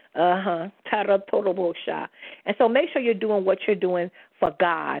 Hallelujah. And so make sure you're doing what you're doing for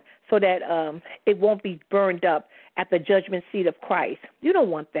God so that it won't be burned up at the judgment seat of Christ. You don't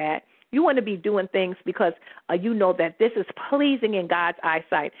want that. You want to be doing things because you know that this is pleasing in God's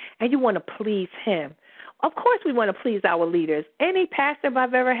eyesight, and you want to please him. Of course we want to please our leaders. Any pastor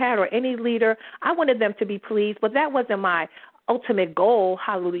I've ever had or any leader, I wanted them to be pleased, but that wasn't my ultimate goal.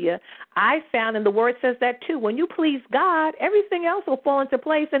 Hallelujah. I found, and the word says that too, when you please God, everything else will fall into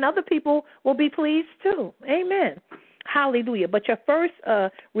place and other people will be pleased too. Amen. Hallelujah. But your first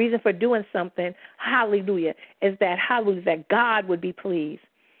reason for doing something, hallelujah, is that, hallelujah, that God would be pleased.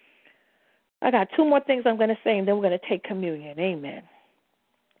 I got two more things I'm going to say, and then we're going to take communion. Amen.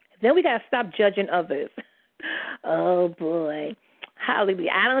 Then we got to stop judging others. Oh, boy.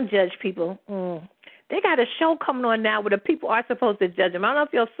 Hallelujah. I don't judge people. They got a show coming on now where the people are supposed to judge them. I don't know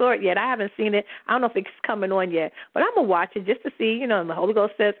if y'all saw it yet. I haven't seen it. I don't know if it's coming on yet. But I'm going to watch it just to see. The Holy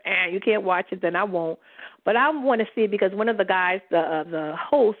Ghost says, you can't watch it, then I won't. But I want to see it because one of the guys, the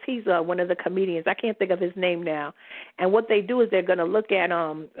host, he's one of the comedians. I can't think of his name now. And what they do is they're going to look at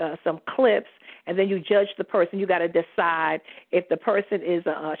some clips, and then you judge the person. You got to decide if the person is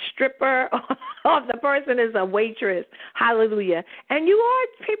a stripper or if the person is a waitress. Hallelujah. And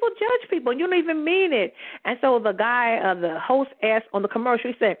people judge people, and you don't even mean it. And so the guy, the host asked on the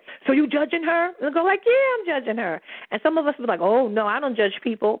commercial, he said, so you judging her? And they go like, yeah, I'm judging her. And some of us be like, oh, no, I don't judge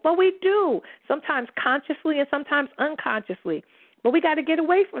people. But we do, sometimes consciously and sometimes unconsciously. But we got to get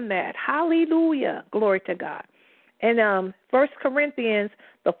away from that. Hallelujah. Glory to God. In 1 Corinthians,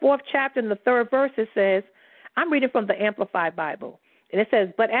 the 4th chapter and the 3rd verse, it says, I'm reading from the Amplified Bible, and it says,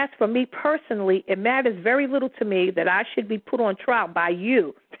 but as for me personally, it matters very little to me that I should be put on trial by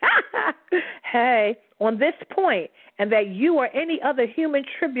you, on this point, and that you or any other human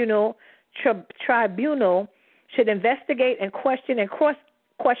tribunal should investigate and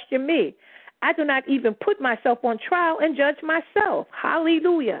cross-question me. I do not even put myself on trial and judge myself.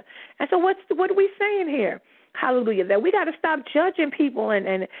 Hallelujah. And so what are we saying here? Hallelujah. That we got to stop judging people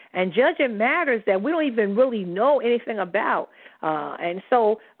and judging matters that we don't even really know anything about. And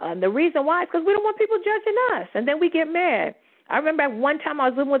so the reason why is because we don't want people judging us, and then we get mad. I remember one time I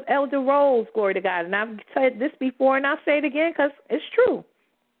was living with Elder Rose, glory to God, and I've said this before, and I'll say it again because it's true.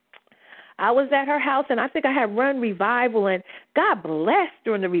 I was at her house, and I think I had run revival, and God blessed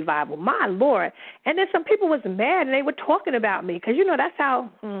during the revival, my Lord. And then some people was mad, and they were talking about me because, that's how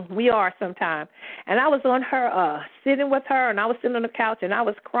we are sometimes. And I was on her, sitting with her, and I was sitting on the couch, and I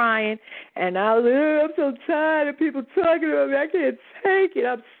was crying, and I was I'm so tired of people talking about me. I can't take it.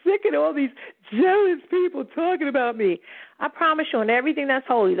 I'm sick of all these jealous people talking about me. I promise you on everything that's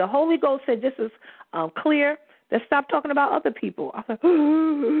holy. The Holy Ghost said this is clear. Then stop talking about other people. I was like,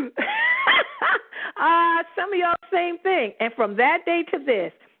 some of y'all same thing. And from that day to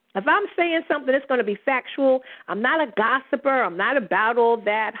this, if I'm saying something that's going to be factual, I'm not a gossiper. I'm not about all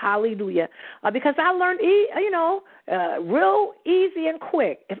that. Hallelujah. Because I learned, real easy and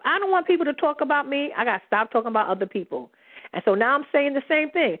quick. If I don't want people to talk about me, I got to stop talking about other people. And so now I'm saying the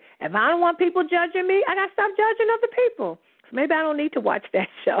same thing. If I don't want people judging me, I got to stop judging other people. Maybe I don't need to watch that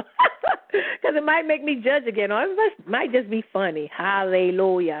show because it might make me judge again, or it might just be funny.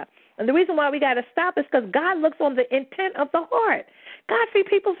 Hallelujah. And the reason why we got to stop is because God looks on the intent of the heart. God sees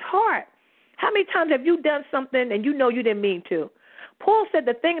people's heart. How many times have you done something and you know you didn't mean to? Paul said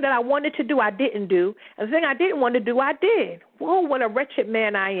the thing that I wanted to do, I didn't do, and the thing I didn't want to do, I did. Whoa, what a wretched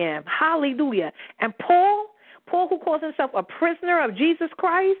man I am. Hallelujah. And Paul who calls himself a prisoner of Jesus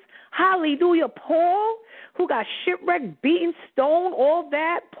Christ, hallelujah, Paul, who got shipwrecked, beaten, stoned, all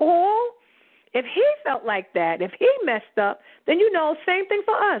that, Paul, if he felt like that, if he messed up, then same thing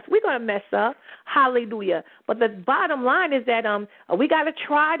for us. We're going to mess up, hallelujah. But the bottom line is that we got to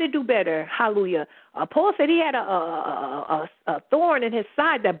try to do better, hallelujah. Paul said he had a thorn in his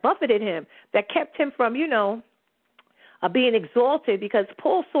side that buffeted him, that kept him from, being exalted, because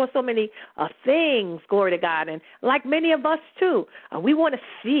Paul saw so many things, glory to God, and like many of us too, we want to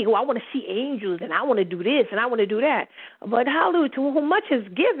see, I want to see angels, and I want to do this, and I want to do that. But hallelujah, to whom much is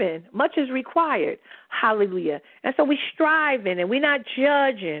given, much is required. Hallelujah. And so we striving, and we're not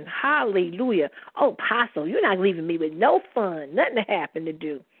judging. Hallelujah. Oh, Apostle, you're not leaving me with no fun, nothing to happen to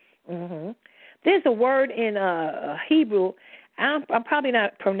do. There's a word in Hebrew. I'm probably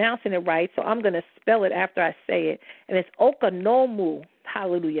not pronouncing it right, so I'm going to spell it after I say it. And it's Oikonomou,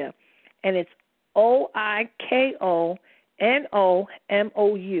 hallelujah. And it's Oikonomou.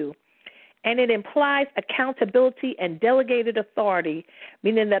 And it implies accountability and delegated authority,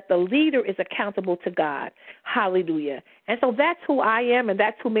 meaning that the leader is accountable to God. Hallelujah. And so that's who I am, and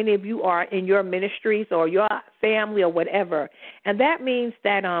that's who many of you are in your ministries or your family or whatever. And that means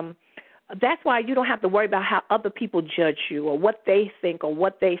that that's why you don't have to worry about how other people judge you or what they think or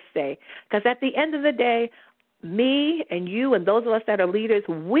what they say. Because at the end of the day, me and you and those of us that are leaders,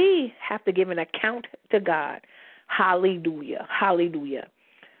 we have to give an account to God. Hallelujah. Hallelujah.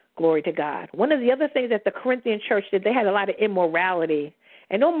 Glory to God. One of the other things that the Corinthian church did, they had a lot of immorality.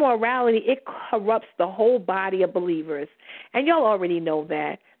 And immorality, it corrupts the whole body of believers. And y'all already know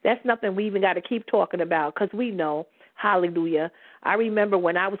that. That's nothing we even got to keep talking about because we know. Hallelujah. I remember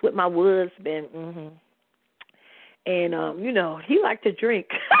when I was with my husband, and, he liked to drink.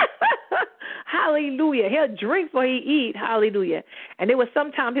 Hallelujah. He'll drink before he eat. Hallelujah. And there was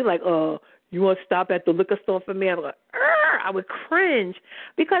sometimes he was like, you want to stop at the liquor store for me? I'm like, I would cringe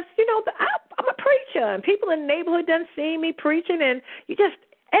because, I'm a preacher, and people in the neighborhood done see me preaching, and you just,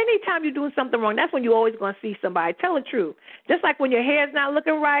 anytime you're doing something wrong, that's when you're always going to see somebody. Tell the truth. Just like when your hair's not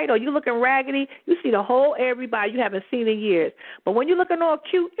looking right or you're looking raggedy, you see the whole everybody you haven't seen in years. But when you're looking all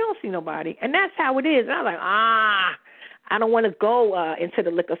cute, you don't see nobody. And that's how it is. And I was like, I don't want to go into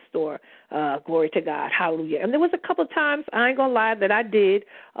the liquor store. Glory to God. Hallelujah. And there was a couple of times, I ain't going to lie, that I did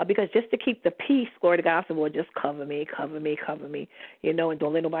because just to keep the peace, glory to God, I said, well, just cover me, and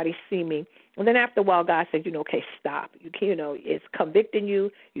don't let nobody see me. And then after a while, God said, okay, stop. You can't, it's convicting you.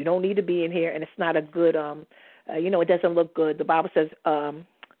 You don't need to be in here, and it's not a good, it doesn't look good. The Bible says, oh,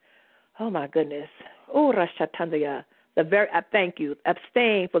 my goodness. Oh, Rashatandaya. I thank you.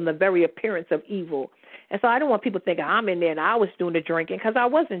 Abstain from the very appearance of evil. And so I don't want people thinking I'm in there and I was doing the drinking because I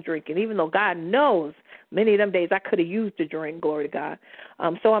wasn't drinking, even though God knows many of them days I could have used the drink, glory to God.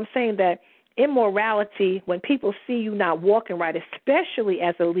 So I'm saying that immorality, when people see you not walking right, especially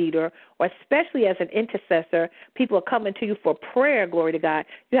as a leader or especially as an intercessor, people are coming to you for prayer, glory to God,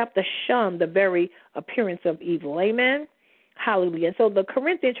 you have to shun the very appearance of evil. Amen? Hallelujah. And so the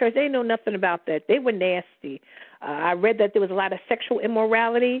Corinthian church, they know nothing about that. They were nasty. I read that there was a lot of sexual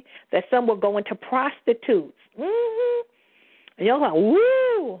immorality, that some were going to prostitutes. And y'all like,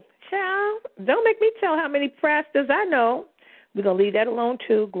 woo, child. Don't make me tell how many pastors I know. We're going to leave that alone,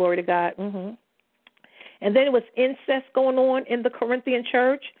 too. Glory to God. And then it was incest going on in the Corinthian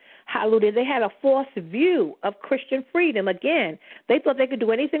church. Hallelujah. They had a false view of Christian freedom. Again, they thought they could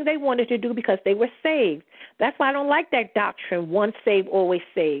do anything they wanted to do because they were saved. That's why I don't like that doctrine, once saved, always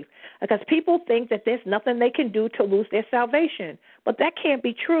saved. Because people think that there's nothing they can do to lose their salvation. But that can't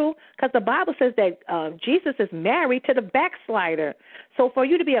be true, because the Bible says that Jesus is married to the backslider. So for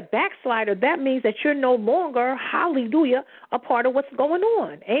you to be a backslider, that means that you're no longer, hallelujah, a part of what's going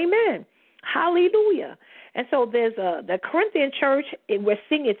on. Amen. Hallelujah. And so there's the Corinthian church, we're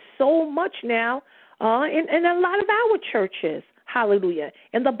seeing it so much now in a lot of our churches, hallelujah,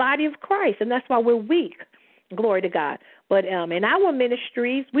 in the body of Christ, and that's why we're weak. Glory to God. But in our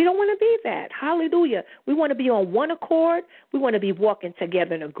ministries, we don't want to be that. Hallelujah. We want to be on one accord. We want to be walking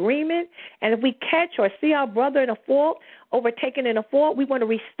together in agreement. And if we catch or see our brother in a fault, overtaken in a fault, we want to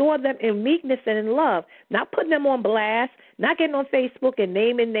restore them in meekness and in love, not putting them on blast, not getting on Facebook and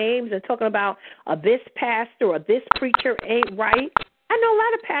naming names and talking about this pastor or this preacher ain't right. I know a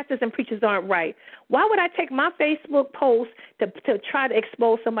lot of pastors and preachers aren't right. Why would I take my Facebook post to try to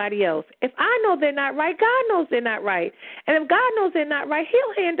expose somebody else? If I know they're not right, God knows they're not right. And if God knows they're not right,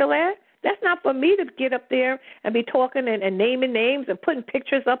 he'll handle that. That's not for me to get up there and be talking and naming names and putting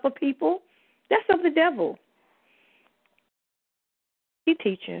pictures up of people. That's of the devil. He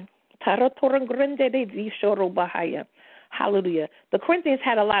teaching. Hallelujah. The Corinthians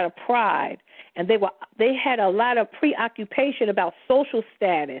had a lot of pride, and they had a lot of preoccupation about social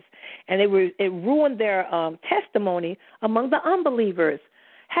status, and it ruined their testimony among the unbelievers.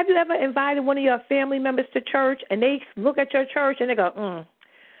 Have you ever invited one of your family members to church, and they look at your church and they go,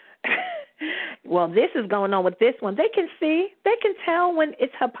 well, this is going on with this one. They can see, they can tell when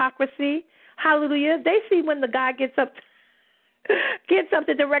it's hypocrisy. Hallelujah. They see when the guy gets up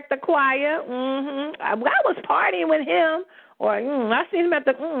to direct the choir. I was partying with him, or I seen him at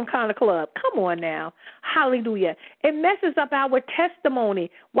the kind of club. Come on now. Hallelujah. It messes up our testimony.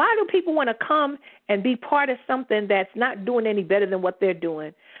 Why do people want to come and be part of something that's not doing any better than what they're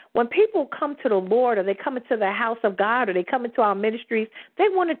doing? When people come to the Lord, or they come into the house of God, or they come into our ministries, they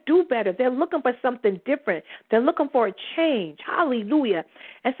want to do better. They're looking for something different. They're looking for a change. Hallelujah.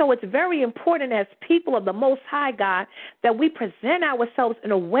 And so it's very important as people of the Most High God that we present ourselves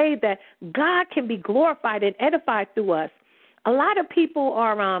in a way that God can be glorified and edified through us. A lot of people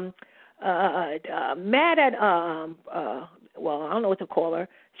are mad at, well, I don't know what to call her.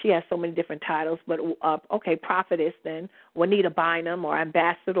 She has so many different titles, but, prophetess then, Juanita Bynum, or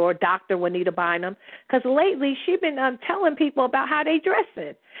ambassador, or Dr. Juanita Bynum, because lately she's been telling people about how they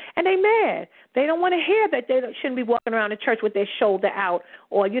dressing, and they mad. They don't want to hear that they shouldn't be walking around the church with their shoulder out,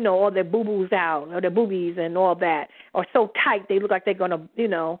 or, all their boo-boos out, or their boobies and all that, or so tight they look like they're going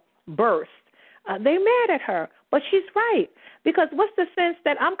to, burst. They mad at her, but she's right. Because what's the sense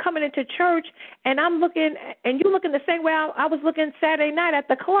that I'm coming into church and I'm looking, and you looking the same way I was looking Saturday night at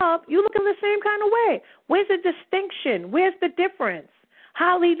the club, you looking the same kind of way. Where's the distinction? Where's the difference?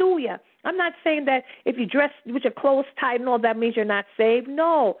 Hallelujah. I'm not saying that if you dress with your clothes tight and all that means you're not saved.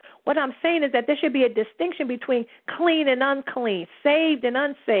 No. What I'm saying is that there should be a distinction between clean and unclean, saved and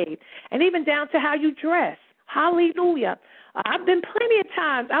unsaved, and even down to how you dress. Hallelujah. I've been plenty of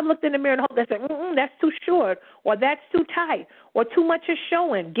times, I've looked in the mirror and hope said, that's too short, or that's too tight, or too much is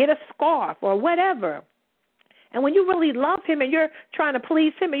showing, get a scarf, or whatever. And when you really love him and you're trying to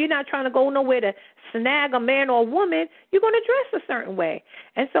please him and you're not trying to go nowhere to snag a man or a woman, you're going to dress a certain way.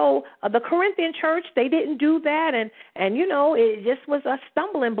 And so the Corinthian church, they didn't do that, and it just was a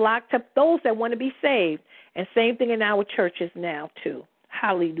stumbling block to those that want to be saved. And same thing in our churches now, too.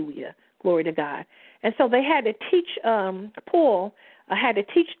 Hallelujah. Glory to God. And so they had to teach, Paul had to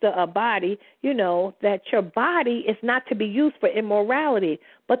teach the body, that your body is not to be used for immorality,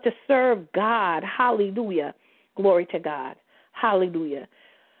 but to serve God. Hallelujah. Glory to God. Hallelujah.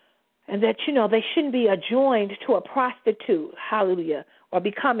 And that, they shouldn't be adjoined to a prostitute. Hallelujah. Or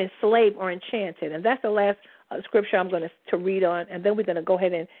become enslaved or enchanted. And that's the last scripture I'm going to read on, and then we're going to go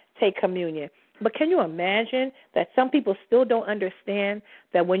ahead and take communion. But can you imagine that some people still don't understand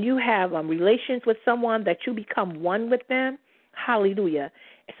that when you have relations with someone that you become one with them? Hallelujah.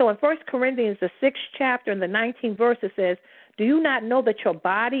 So in 1 Corinthians, the 6th chapter and the 19th verse, it says, do you not know that your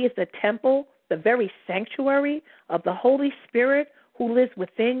body is the temple, the very sanctuary of the Holy Spirit who lives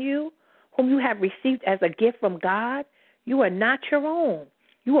within you, whom you have received as a gift from God? You are not your own.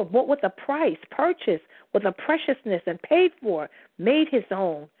 You are bought with a price, purchased with a preciousness and paid for, made his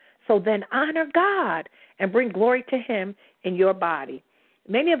own. So then honor God and bring glory to him in your body.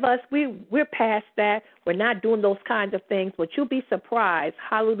 Many of us, we're past that. We're not doing those kinds of things, but you'll be surprised,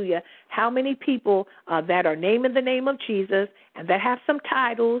 hallelujah, how many people that are naming the name of Jesus and that have some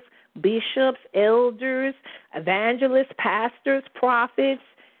titles, bishops, elders, evangelists, pastors, prophets.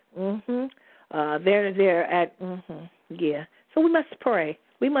 They're at, yeah. So we must pray.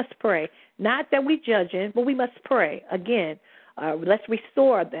 We must pray. Not that we're judging, but we must pray. Again, let's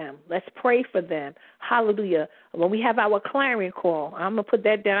restore them. Let's pray for them. Hallelujah. When we have our clarion call, I'm going to put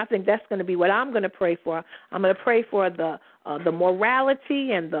that down. I think that's going to be what I'm going to pray for. I'm going to pray for the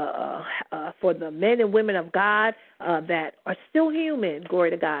morality and for the men and women of God that are still human,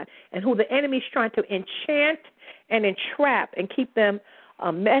 glory to God, and who the enemy's trying to enchant and entrap and keep them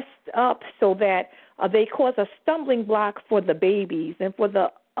messed up so that they cause a stumbling block for the babies and for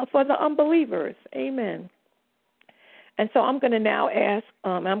the unbelievers. Amen. And so I'm going to now ask,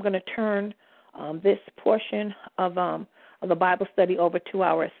 I'm going to turn this portion of the Bible study over to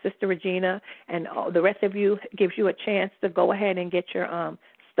our Sister Regina, and the rest of you gives you a chance to go ahead and get your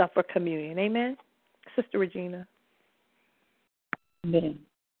stuff for communion. Amen? Sister Regina. Amen.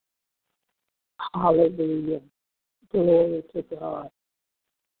 Hallelujah. Glory to God.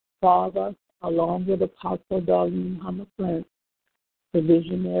 Father, along with Apostle Darlene Hummer-Flint, the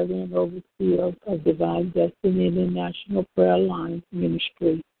visionary and overseer of Divine Destiny International Prayer Alliance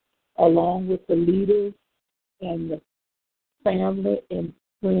Ministry, along with the leaders and the family and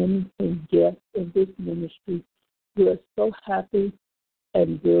friends and guests of this ministry, we are so happy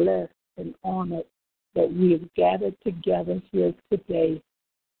and blessed and honored that we have gathered together here today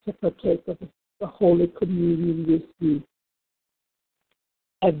to partake of the Holy Communion with you.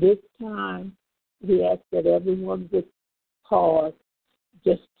 At this time, we ask that everyone would pause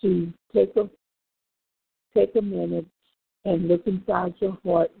just to take a minute and look inside your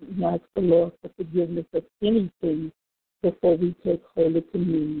heart and ask the Lord for forgiveness of anything before we take Holy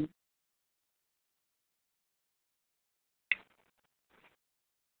Communion.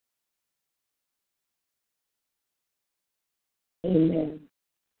 Amen.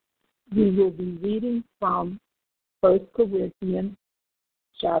 We will be reading from 1 Corinthians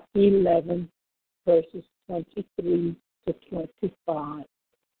chapter 11, verses 23 to 25.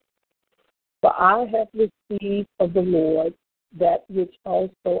 For I have received of the Lord that which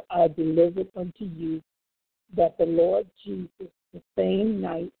also I delivered unto you, that the Lord Jesus, the same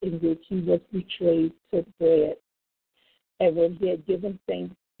night in which he was betrayed, took bread. And when he had given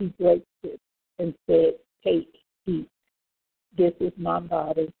thanks, he broke it and said, Take, eat. This is my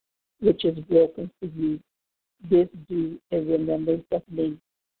body, which is broken for you. This do in remembrance of me.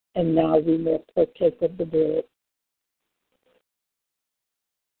 And now we may partake of the bread.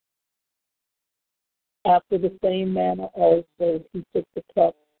 After the same manner also he took the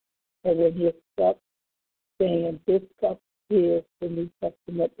cup, and when he had supped, saying, This cup is the New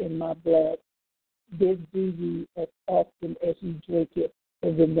Testament in my blood. This do ye as often as you drink it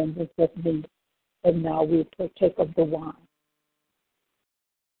in remembrance of me. And now we partake of the wine.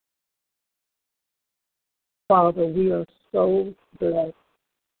 Father, we are so blessed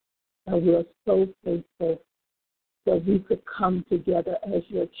and we are so thankful that we could come together as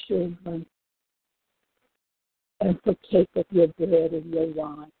your children and partake of your bread and your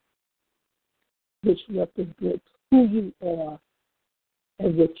wine, which represents who you are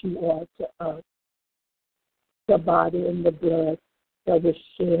and what you are to us, the body and the blood that was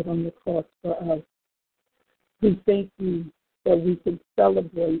shed on the cross for us. We thank you that we can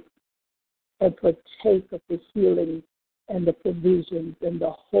celebrate and partake of the healing and the provisions and the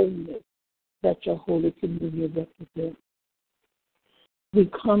wholeness that your Holy Communion represents. We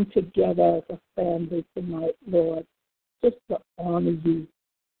come together as a family tonight, Lord, just to honor you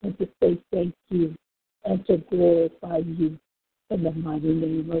and to say thank you and to glorify you in the mighty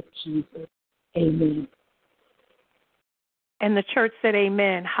name of Jesus. Amen. And the church said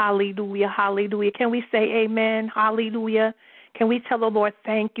amen. Hallelujah, hallelujah. Can we say amen? Hallelujah. Can we tell the Lord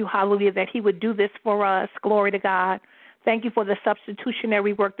thank you, hallelujah, that he would do this for us? Glory to God. Thank you for the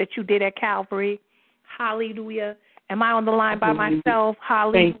substitutionary work that you did at Calvary. Hallelujah. Am I on the line by myself?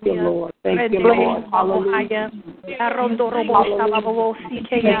 Hallelujah. Thank you, Lord. Thank you, Lord. Hallelujah. Thank you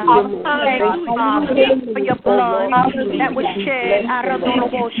for your blood that was shed.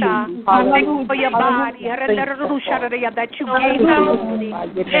 Thank you for your body that you gave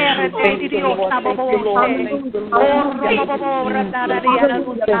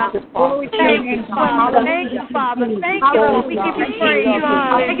Thank you, Father. Thank you, Lord. We give you praise.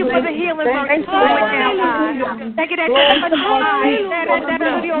 Thank you for the healing virtue right now, God. Thank you that you're such a mind.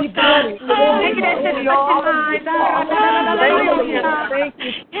 Thank you that you're such a mind. We give you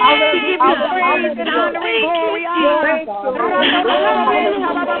praise, praise and honor and glory.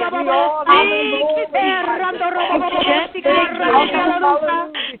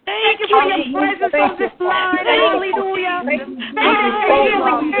 Thank you for your presence on this line. Hallelujah. Thank you that you're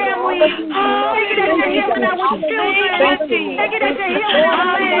healing families. Thank you that you're healing our children. Thank you that you're healing our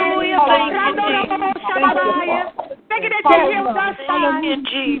land. Thank you that you healed us, God.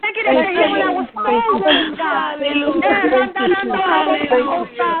 Thank you that you're healing our souls, God.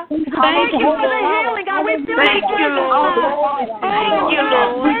 Thank you for the healing, God. We thank you, Lord. Thank you,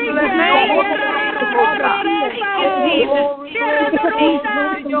 Lord.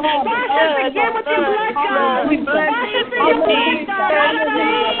 Wash us again with your blood, God. Wash us in your blood, God.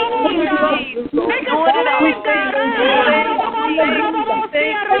 Make us living, God.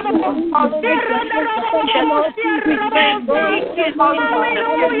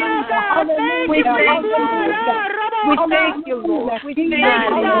 Hallelujah, God. Thank you for your blood. We thank you, Lord. We thank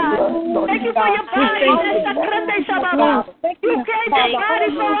you, God. Thank you for your body. You gave your body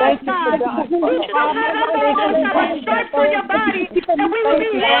for us, God. You stripes for your body, and we will be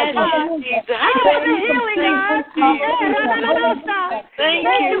healed, God. Thank you for the healing, God. Thank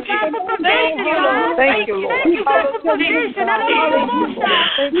you, God, for provision, God. Thank you, God, for provision.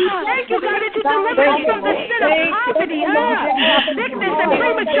 Thank you, God, that you deliver us from the sin of poverty, sickness, and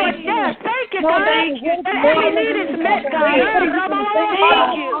premature death. Thank you, God. And every need is met, God.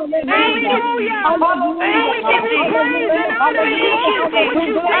 Thank you. Hallelujah. And we give you praise and honor and glory.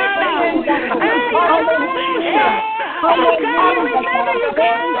 Hallelujah. Oh, God, remember you,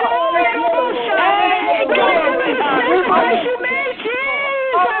 God. Hallelujah. You made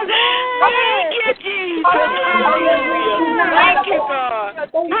Jesus. Thank you, Jesus. Hallelujah. Thank you, God.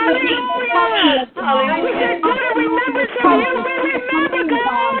 Hallelujah. Hallelujah. We said, God, remembrance of you. We remember,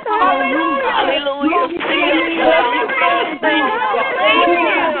 God. Hallelujah.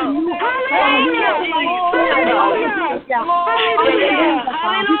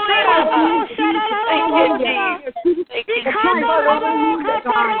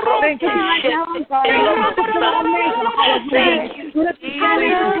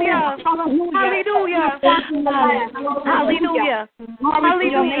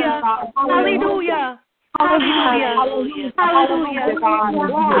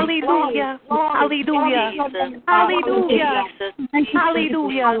 Hallelujah. Hallelujah.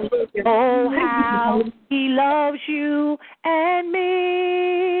 Oh, how he loves you and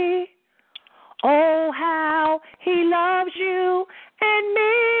me. Oh, how he loves you and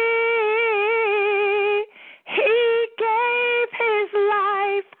me. He gave his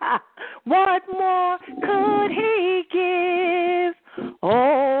life. What more could he give?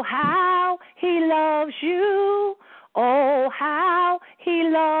 Oh, how he loves you. Oh, how he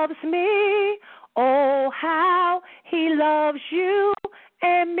loves me. Oh, how he loves you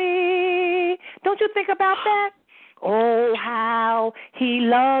and me. Don't you think about that? Oh, how he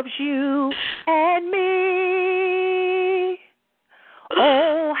loves you and me.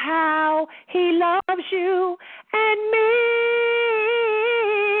 Oh, how he loves you and me.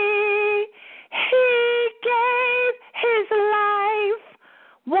 He gave his life.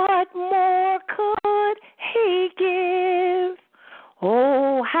 What more could he give?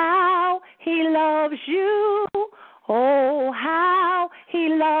 Oh, how he loves you. Oh, how he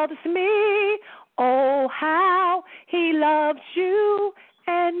loves me. Oh, how he loves you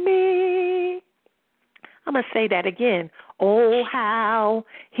and me. I'm going to say that again. Oh, how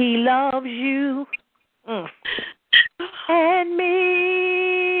he loves you and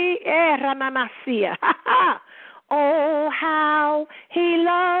me. Oh, how he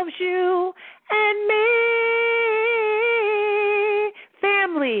loves you and me.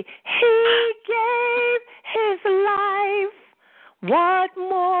 Family, he gave his life. What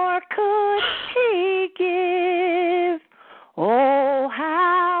more could he give? Oh,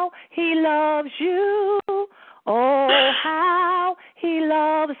 how he loves you. Oh, how he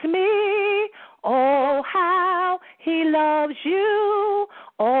loves me. Oh, how he loves you.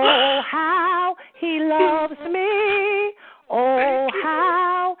 Oh, how he loves me. Oh,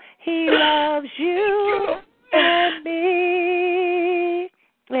 how he loves you and me.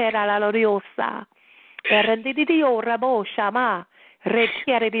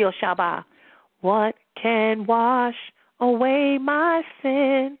 What can wash away my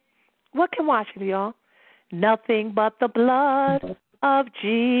sin? What can wash it, y'all? Nothing but the blood of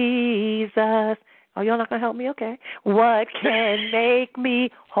Jesus. Oh, y'all not going to help me? Okay. What can make me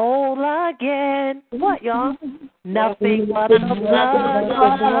whole again? What, y'all? Nothing but the blood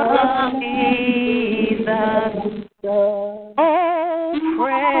of Jesus. Oh,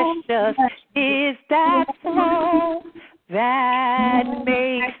 precious is that flow that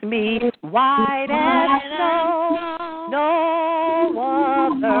makes me white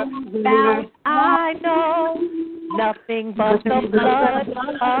nothing but the blood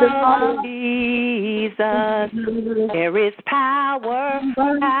of Jesus. There is power,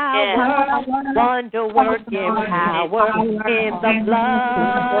 wonder-working power in the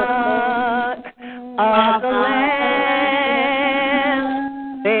blood of the Lamb.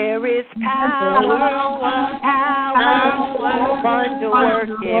 There is power,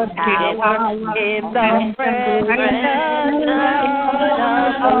 wonder-working power in the precious blood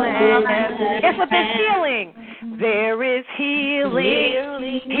of the Lamb. Guess what? There's healing. There is healing,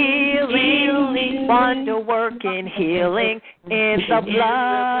 wonder-working healing in the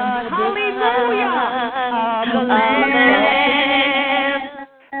blood, hallelujah, of the Lamb.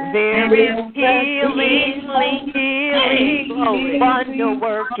 There is healing,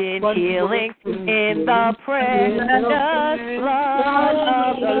 wonder-working healing in the precious blood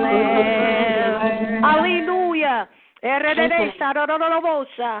of the Lamb. Hallelujah.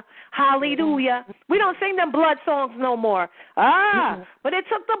 Hallelujah. We don't sing them blood songs no more. But it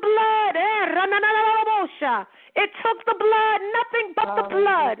took the blood. It took the blood, nothing but the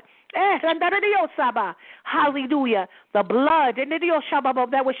blood. Hallelujah. The blood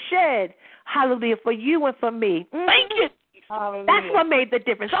that was shed. Hallelujah. For you and for me. Thank you. That's what made the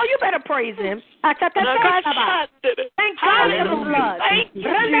difference. Oh, you better praise him. Thank God for the blood. Thank you.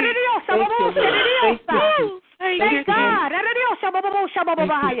 Thank God.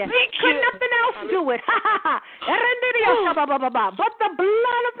 Could nothing else do it. But the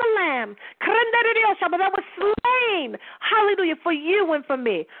blood of the Lamb that was slain. Hallelujah. For you and for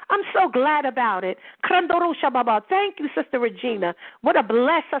me. I'm so glad about it. Thank you, Sister Regina. What a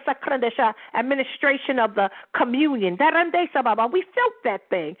blessed administration of the communion. We felt that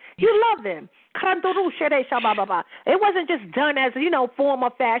thing. You love him. It wasn't just done as, form or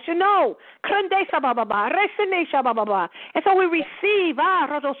fashion. No. And so we receive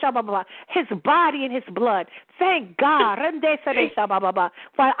his body and his blood. Thank God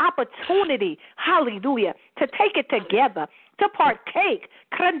for an opportunity, hallelujah, to take it together, to partake,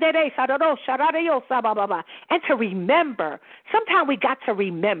 and to remember. Sometimes we got to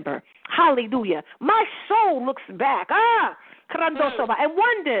remember. Hallelujah. My soul looks back and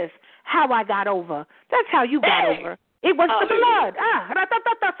wonders how I got over. That's how you got over. It was the blood.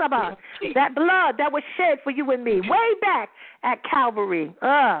 That blood that was shed for you and me way back at Calvary.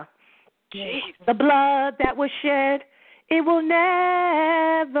 The blood that was shed, it will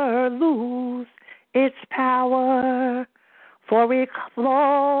never lose its power, for it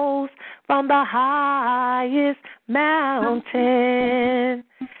flows from the highest mountain,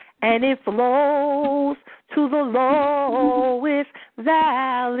 and it flows to the lowest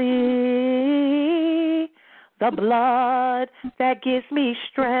valley. The blood that gives me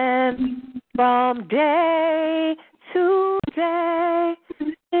strength from day to day,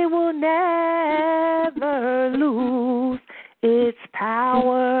 it will never lose its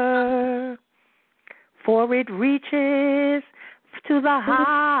power, for it reaches to the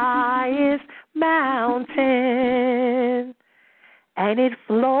highest mountain, and it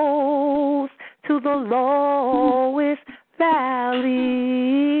flows to the lowest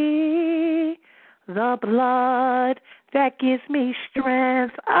valley. The blood that gives me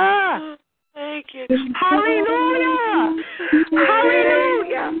strength. Thank you. Hallelujah.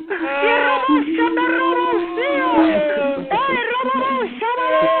 Hallelujah. Hallelujah.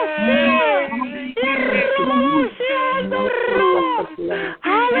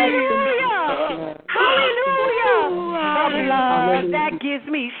 Hallelujah. The blood that gives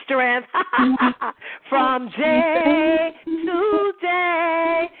me strength from day to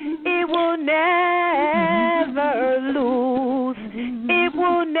day. It will never lose. It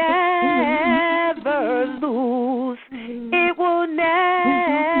will never lose. It will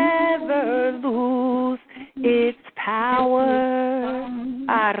never lose its power.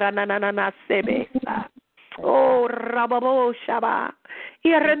 Oh, Rababo Shaba.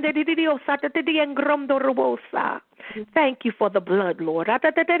 Thank you for the blood, Lord.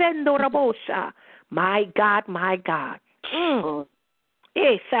 My God, my God.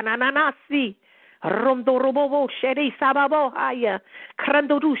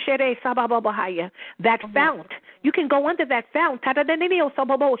 That fount. You can go under that fount.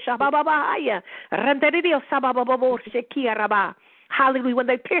 Hallelujah. When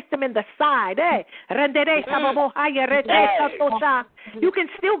they pierced him in the side, you can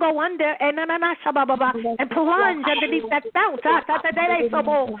still go under and plunge underneath that fount.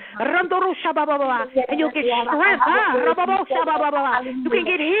 And you'll get strength. You can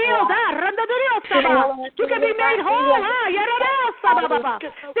get healed. You can be made whole.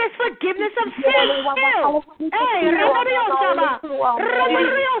 There's forgiveness of sin still.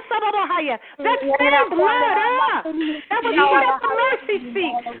 That same blood that was poured at the mercy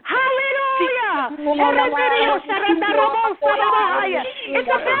seat. Hallelujah. It's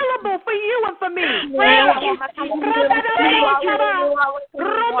available for you and for me.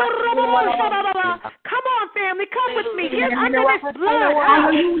 Come on, family. Come with me. Get under this blood.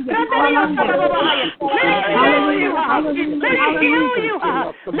 Let it heal you. Let it heal you.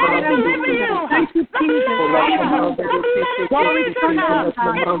 Let it deliver you.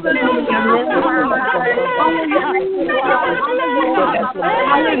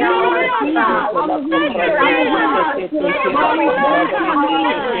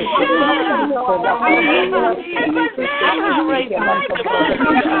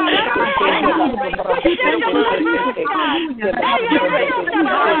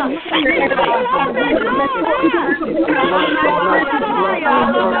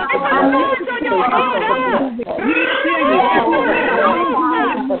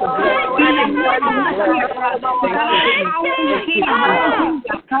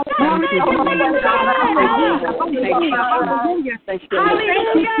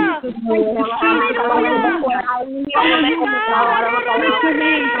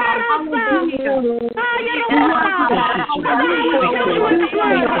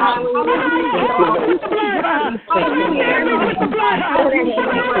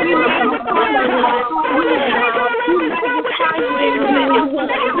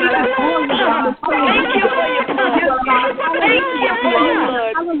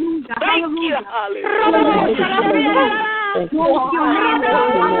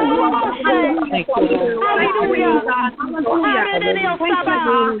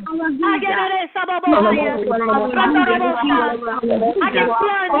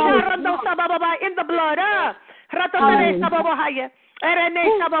 The blood of in the blood.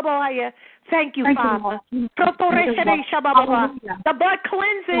 Thank you, Father. The blood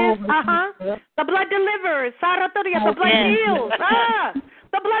cleanses. The blood delivers. The blood heals.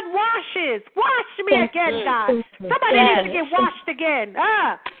 The blood washes. Wash me again, God. Somebody needs to get washed again.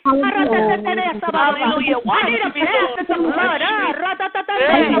 Hallelujah. I need a bath in the blood. I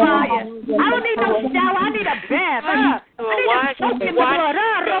don't need no shower. I need a bath. I need to soak in the blood.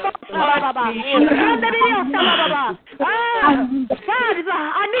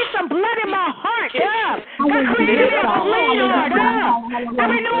 I need some blood in my heart. God created me a clean heart. I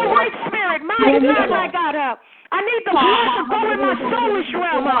renew a right spirit. My God. I need the blood to go in my soulish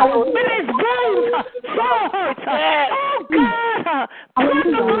realm. When there's wounds, soul hurts. Oh, God.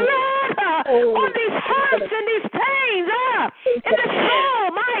 Put the blood on these hurts and these pains in the soul.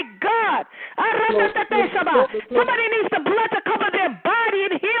 My God. Somebody needs the blood to cover their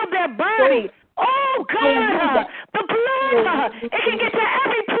body and heal their body. Oh, God. The blood, it can get to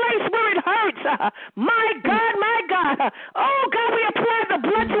every place where it hurts. My God, my God. Oh, God, we apply the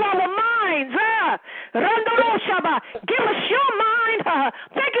blood to our minds. Give us your mind.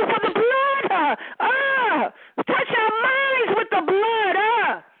 Thank you for the blood. Touch our minds with the blood.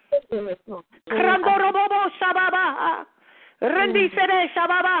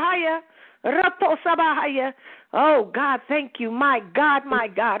 Oh, God, thank you. My God, my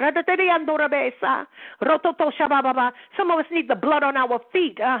God. Some of us need the blood on our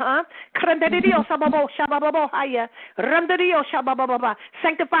feet.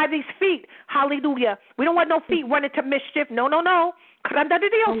 Sanctify these feet. Hallelujah. We don't want no feet running to mischief. No, no, no. You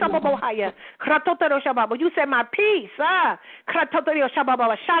said my peace. Shall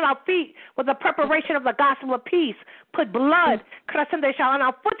our feet with the preparation of the gospel of peace. Put blood on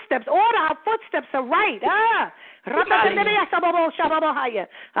our footsteps. Order our footsteps are right. Some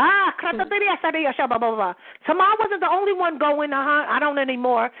I wasn't the only one going. I don't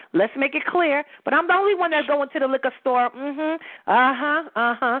anymore. Let's make it clear. But I'm the only one that's going to the liquor store.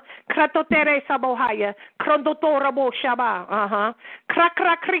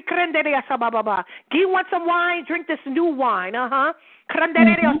 Do you want some wine? Drink this new wine.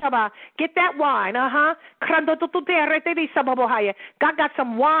 Get that wine. God got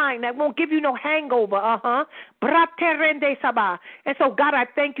some wine that won't give you no hangover. And so, God, I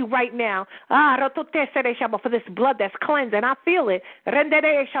thank you right now for this blood that's cleansing. I feel it. I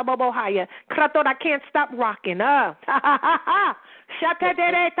can't stop rocking.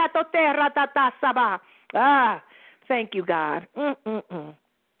 thank you, God.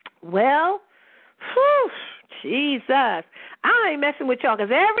 Well, whew, Jesus. I ain't messing with y'all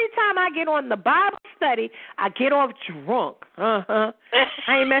because every time I get on the Bible study, I get off drunk. I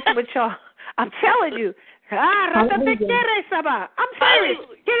ain't messing with y'all. I'm telling you. I'm serious.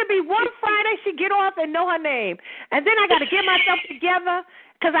 It'll be one Friday she get off and know her name. And then I got to get myself together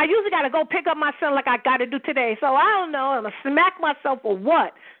because I usually got to go pick up my son like I got to do today. So I don't know. I'm going to smack myself for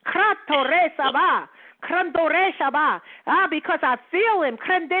what? Because I feel him.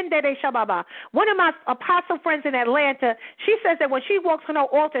 One of my apostle friends in Atlanta, she says that when she walks on her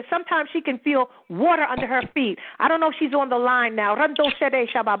altar, sometimes she can feel water under her feet. I don't know if she's on the line now. God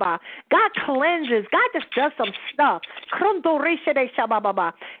cleanses. God just does some stuff. And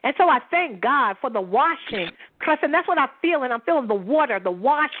so I thank God for the washing. And that's what I'm feeling. I'm feeling the water, the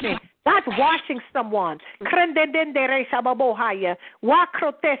washing. God's washing someone.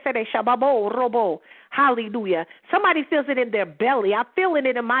 Hallelujah. Somebody feels it in their belly. I'm feeling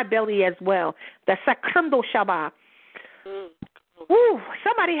it in my belly as well. The Sakando Shabbat. Ooh,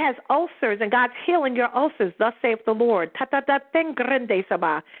 somebody has ulcers, and God's healing your ulcers. Thus saith the Lord. That's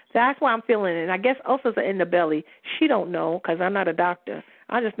why I'm feeling it. I guess ulcers are in the belly. She don't know because I'm not a doctor.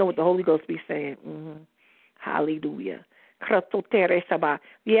 I just know what the Holy Ghost be saying. Hallelujah.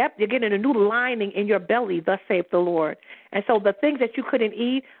 Yep, you're getting a new lining in your belly, thus saith the Lord. And so the things that you couldn't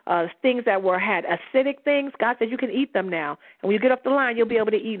eat, things that had acidic things, God says you can eat them now. And when you get off the line, you'll be able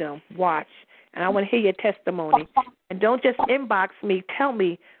to eat them. Watch. And I want to hear your testimony. And don't just inbox me, tell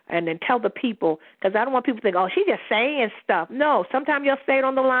me, and then tell the people, because I don't want people to think, oh, she's just saying stuff. No, sometimes you'll say it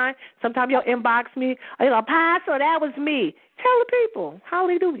on the line. Sometimes you'll inbox me. Or you'll go, Pastor, that was me. Tell the people.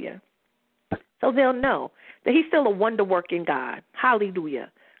 Hallelujah. So they'll know that he's still a wonder-working God.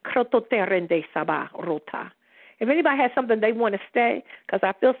 Hallelujah. If anybody has something they want to say, because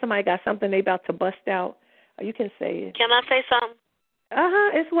I feel somebody got something they about to bust out, you can say it. Can I say something?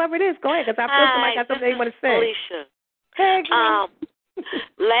 It's whoever it is. Go ahead, because I feel somebody got something they want to say. Alicia. Hey,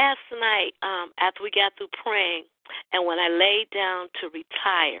 last night, after we got through praying, and when I laid down to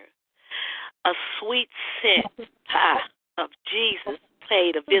retire, a sweet scent of Jesus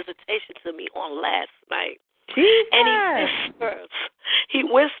paid a visitation to me on last night. Jesus. And he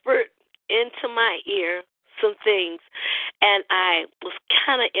whispered into my ear some things, and I was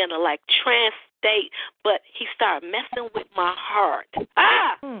kind of in a trance state, but he started messing with my heart.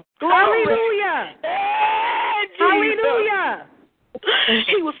 Hallelujah. Hallelujah.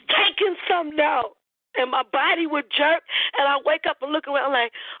 He was taking something out, and my body would jerk, and I wake up and look around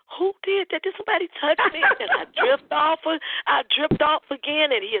like, who did that? Did somebody touch me? And I dripped off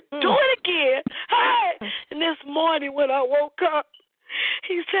again, and he'd do it again. Hey! And this morning when I woke up,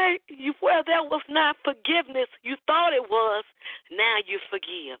 he said, well, that was not forgiveness. You thought it was. Now you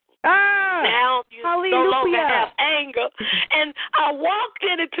forgive. Now you no longer have anger. And I walked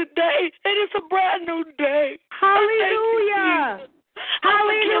in it today, and it's a brand new day. Hallelujah. I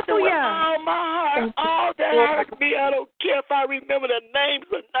forgive with all my heart, all that hurt me. I don't care if I remember the names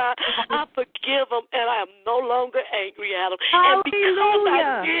or not. I forgive them, and I am no longer angry at them. And because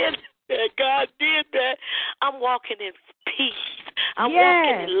I did that, God did that, I'm walking in peace. I'm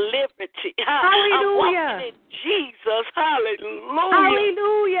walking in liberty. I'm walking in Jesus. Hallelujah.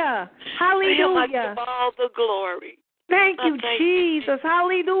 Hallelujah. Hallelujah. I give all the glory. Thank you, Jesus.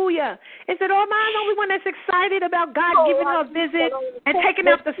 Hallelujah. Is it all mine? Only one that's excited about God giving her a visit and taking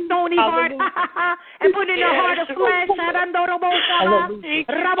out the stony heart and putting in a heart of flesh.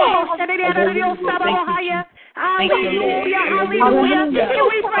 Hallelujah. Hallelujah. Can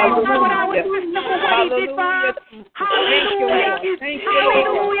we praise God with our sister for what he did for us? Hallelujah.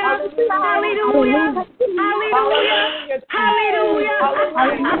 Hallelujah. Hallelujah. Hallelujah. Hallelujah.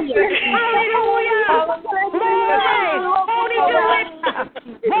 Hallelujah. Won't he do it?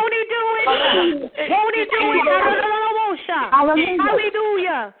 Won't he do it? Won't he do it?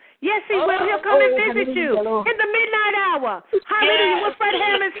 Hallelujah. Yes, he will. He'll come and visit you in the midnight hour. Hallelujah. What Fred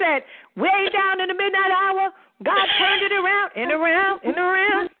Hammond said, way down in the midnight hour, God turned it around and around and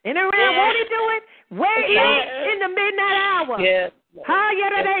around and around. Won't he do it? Way in the midnight hour.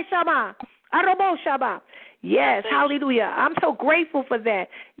 Yes, hallelujah. I'm so grateful for that.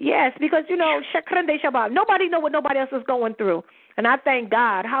 Yes, because, nobody know what nobody else is going through. And I thank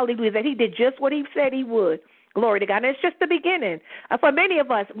God, hallelujah, that he did just what he said he would. Glory to God. And it's just the beginning. For many of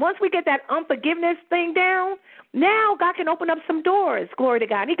us, once we get that unforgiveness thing down, now God can open up some doors. Glory to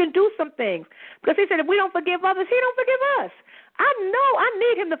God. And he can do some things. Because he said if we don't forgive others, he don't forgive us. I know I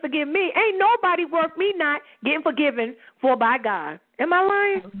need him to forgive me. Ain't nobody worth me not getting forgiven for by God. Am I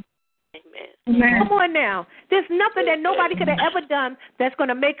lying? Amen. Come on now. There's nothing that nobody could have ever done that's going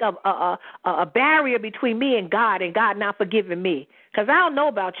to make a barrier between me and God not forgiving me. Because I don't know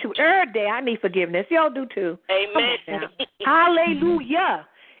about you. Every day I need forgiveness. Y'all do too. Amen. Hallelujah.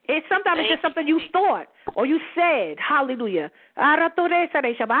 Sometimes it's just something you thought or you said. Hallelujah. I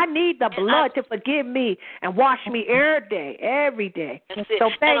need the blood to forgive me and wash me every day.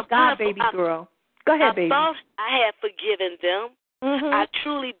 So thank God, baby girl. Go ahead, baby. I thought I had forgiven them. Mm-hmm. I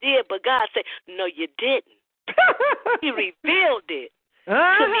truly did, but God said, no, you didn't. He revealed it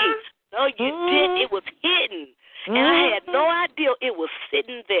to me. No, you didn't. It was hidden. And I had no idea it was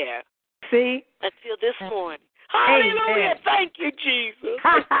sitting there. See? Until this morning. Hallelujah. Thank you, Jesus.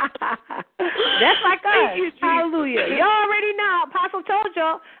 That's like us. Hallelujah. You already know. Apostle told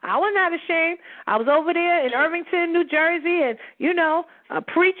y'all I was not ashamed. I was over there in Irvington, New Jersey, and,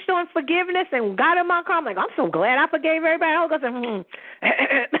 preached on forgiveness and got in my car. I'm like, I'm so glad I forgave everybody. I was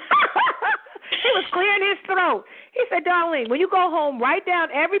He was clearing his throat. He said, Darlene, when you go home, write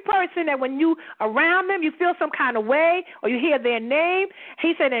down every person that when you around them, you feel some kind of way or you hear their name.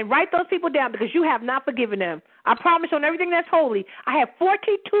 He said, and write those people down because you have not forgiven them. I promise on everything that's holy. I have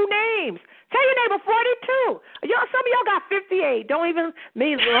 42 names. Tell your neighbor 42. Y'all, some of y'all got 58. Don't even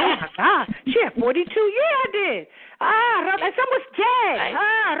mean, oh, my God. She had 42. Yeah, I did. And some was dead.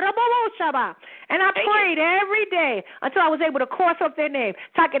 And I prayed every day until I was able to cross off their name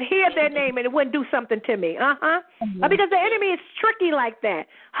so I could hear their name and it wouldn't do something to me. Because the enemy is tricky like that.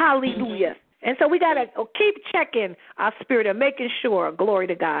 Hallelujah. And so we got to keep checking our spirit and making sure. Glory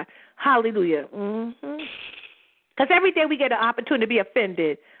to God. Hallelujah. Because every day we get an opportunity to be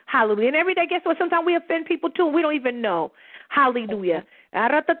offended. Hallelujah. And every day, guess what? Sometimes we offend people too. We don't even know. Hallelujah.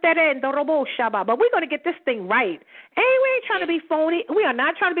 But we're going to get this thing right. We ain't trying to be phony. We are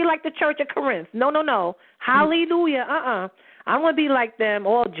not trying to be like the church of Corinth. No. Hallelujah. I want to be like them,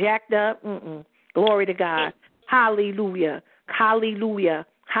 all jacked up. Glory to God. Hallelujah. Hallelujah.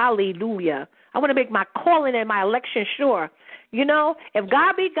 Hallelujah. I want to make my calling and my election sure. If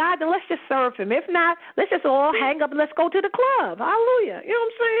God be God, then let's just serve him. If not, let's just all hang up and let's go to the club. Hallelujah. You know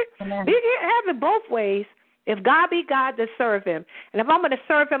what I'm saying? We can't have it both ways. If God be God, then serve him. And if I'm going to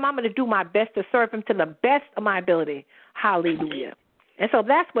serve him, I'm going to do my best to serve him to the best of my ability. Hallelujah. And so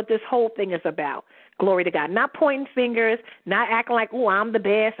that's what this whole thing is about. Glory to God. Not pointing fingers, not acting like, oh, I'm the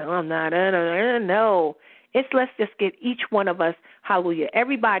best. I'm not. No. It's let's just get each one of us, hallelujah.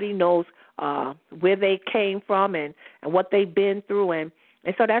 Everybody knows where they came from and what they've been through. And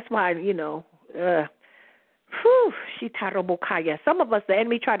so that's why, some of us, the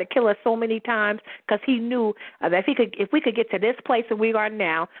enemy tried to kill us so many times because he knew that if we could get to this place that we are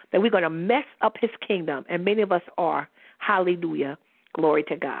now, that we're going to mess up his kingdom. And many of us are. Hallelujah. Glory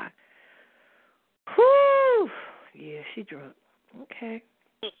to God. Whew. Yeah, she drunk. Okay.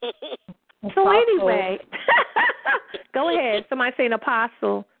 So anyway, go ahead. Somebody say an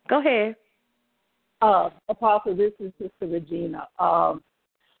apostle. Go ahead. Apostle, this is Sister Regina.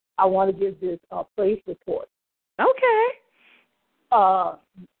 I want to give this praise report. Okay. Apostle,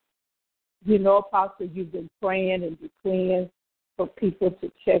 you've been praying and declaring for people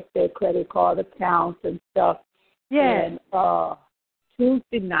to check their credit card accounts and stuff. Yeah. And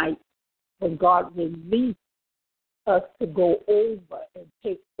Tuesday night, when God released us to go over and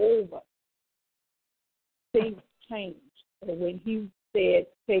take over, things changed. And when he said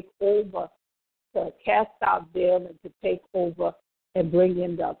take over, to cast out them and to take over and bring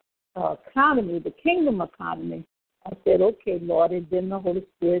in the economy, the kingdom economy, I said, okay, Lord. And then the Holy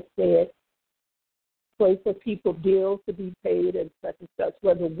Spirit said, pray for people, bills to be paid and such and such.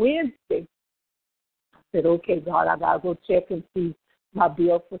 Well, the Wednesday, I said, okay, God, I got to go check and see my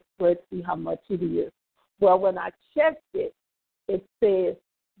bill for Sprint, see how much it is. Well, when I checked it, it says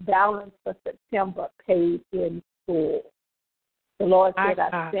balance for September paid in full. The Lord said,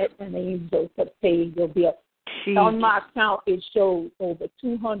 I sent an angel to pay your bill. On my account, it shows over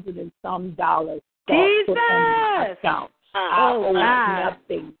 $200 and some dollars. Jesus! Put on my account. I owe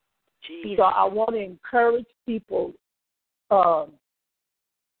nothing. Jesus. So I want to encourage people.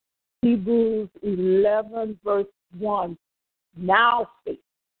 Hebrews 11, verse 1, now faith.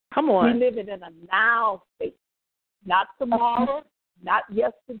 Come on. We live in a now faith. Not tomorrow, not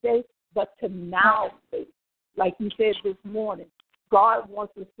yesterday, but to now faith. Like you said this morning, God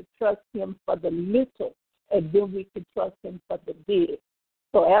wants us to trust him for the little, and then we can trust him for the big.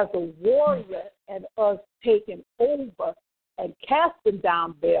 So as a warrior and us taking over and casting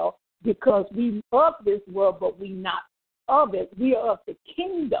down Baal, because we of this world, but we not of it. We are of the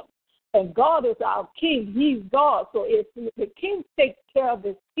kingdom. And God is our king. He's God. So if the king takes care of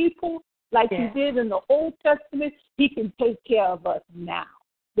his people like he did in the Old Testament, he can take care of us now.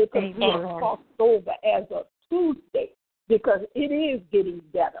 because we are crossed over as of Tuesday, because it is getting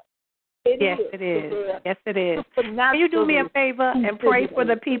better. Yes, it is. Yes, it is. Can you do me a favor and pray for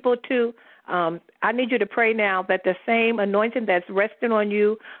the people, too? I need you to pray now that the same anointing that's resting on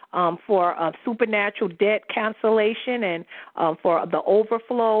you for supernatural debt cancellation and for the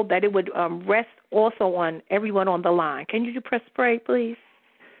overflow, that it would rest also on everyone on the line. Can you just pray, please?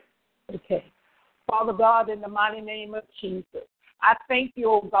 Okay. Father God, in the mighty name of Jesus, I thank you,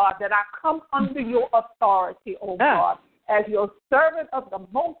 oh God, that I come under your authority, oh God, as your servant of the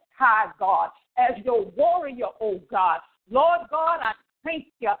Most High God, as your warrior, oh God. Lord God, I thank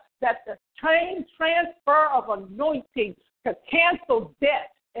you that the transfer of anointing to cancel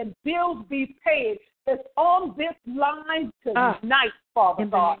debt and bills be paid is on this line tonight, Father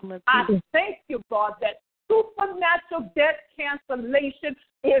God. I thank you, God, that supernatural debt cancellation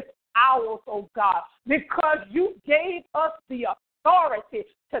is ours, oh God, because you gave us the authority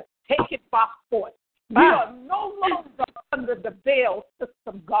to take it by force. We are no longer under the Baal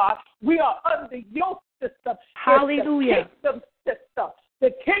system, God. We are under your system. Hallelujah. It's the kingdom system.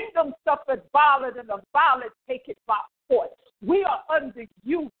 The kingdom suffers violence, and the violence take it by force. We are under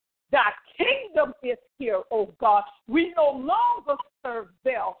you. Thy kingdom is here, oh God. We no longer serve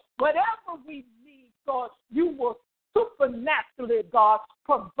Baal. Whatever we need, God, you will supernaturally, God,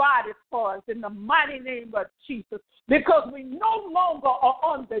 provide it for us in the mighty name of Jesus, because we no longer are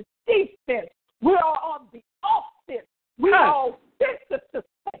on the defense. We are on the offense. We are offensive to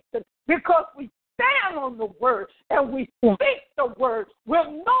Satan because we stand on the word and we speak the word. We're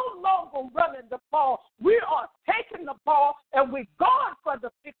no longer running the ball. We are taking the ball and we're going for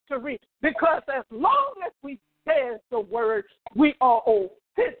the victory, because as long as we say the word, we are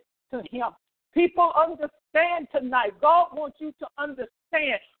offensive to him. People understand tonight. God wants you to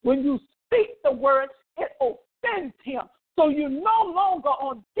understand when you speak the word, it offends him. So you're no longer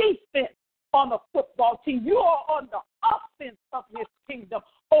on defense on a football team. You are on the offense of his kingdom.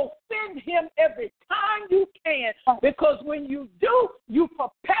 Offend him every time you can, because when you do, you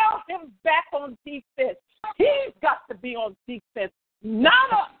propel him back on defense. He's got to be on defense,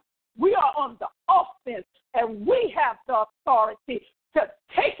 not us. We are on the offense, and we have the authority to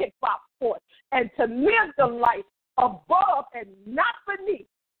take it by force and to live the life above and not beneath.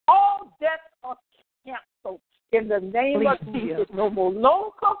 All debts are canceled. In the name of Jesus, no more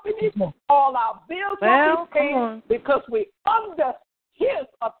loan companies. All our bills will be paid because we're under his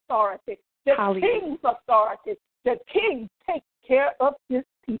authority, the king's authority. The king takes care of his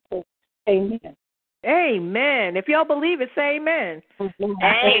people. Amen. Amen. If y'all believe it, say amen. Amen.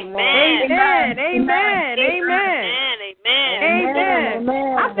 Amen. Amen. Amen. Amen.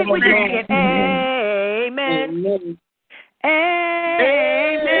 I think we can get amen. Amen.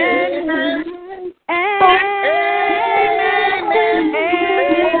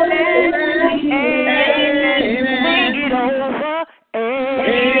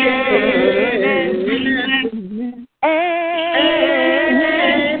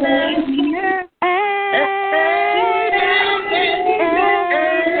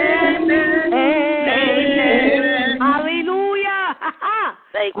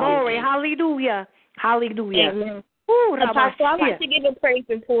 Glory, hallelujah. Hallelujah. Amen. Ooh, Apostle, I'd like to give a praise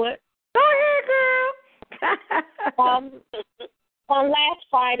report. Go ahead, girl. On last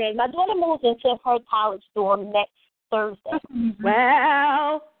Friday, my daughter moved into her college dorm next Thursday.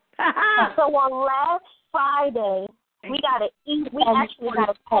 Well. So on last Friday, we actually got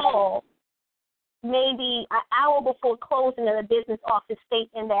a call maybe an hour before closing in the business office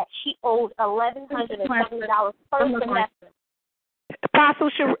stating that she owed $1,170 per semester.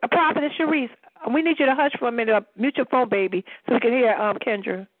 Prophetess Sharice, we need you to hush for a minute. Mute your phone, baby, so we can hear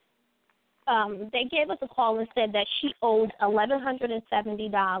Kendra. They gave us a call and said that she owed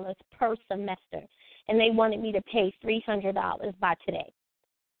 $1,170 per semester, and they wanted me to pay $300 by today.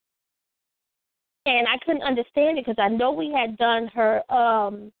 And I couldn't understand it because I know we had done her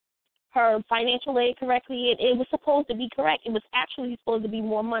financial aid correctly. It was supposed to be correct. It was actually supposed to be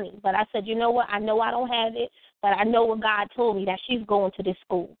more money. But I said, you know what? I know I don't have it, but I know what God told me, that she's going to this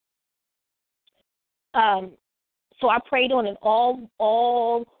school. So I prayed on it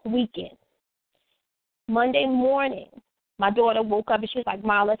all weekend. Monday morning, my daughter woke up and she was like,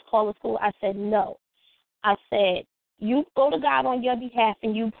 "Ma, let's call the school." I said, no. I said, you go to God on your behalf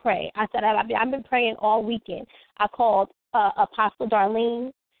and you pray. I said, I've been praying all weekend. I called Apostle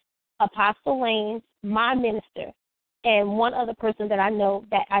Darlene, Apostle Lane, my minister, and one other person that I know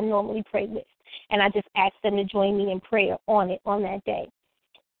that I normally pray with. And I just asked them to join me in prayer on that day.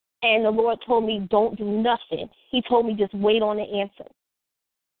 And the Lord told me, don't do nothing. He told me just wait on the answer.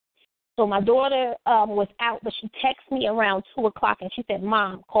 So my daughter was out, but she texted me around 2 o'clock, and she said,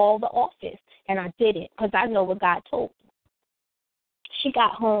 Mom, call the office. And I did it because I know what God told me. She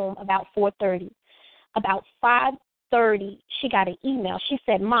got home about 4:30. About 5:30, she got an email. She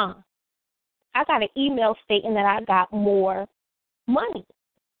said, Mom, I got an email stating that I got more money.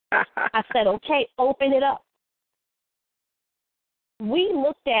 I said, okay, open it up. We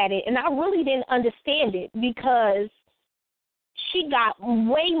looked at it, and I really didn't understand it because she got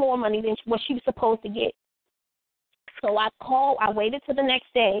way more money than what she was supposed to get. So I waited till the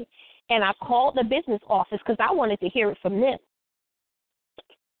next day, and I called the business office because I wanted to hear it from them.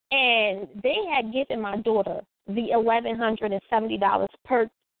 And they had given my daughter the $1,170 per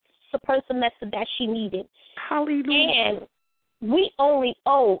semester that she needed. Hallelujah. And we only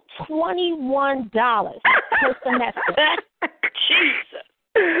owe $21 per semester. Jesus.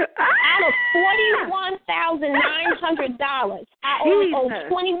 Out of $41,900, I only owe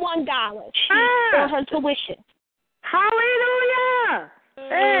 $21 for her tuition. Hallelujah.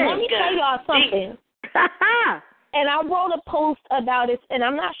 Hey. Let me tell y'all something. And I wrote a post about it, and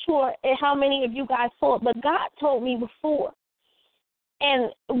I'm not sure how many of you guys saw it, but God told me before.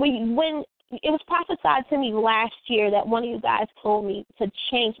 And when it was prophesied to me last year that one of you guys told me to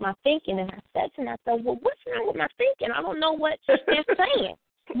change my thinking, and I said, well, what's wrong with my thinking? I don't know what they're saying.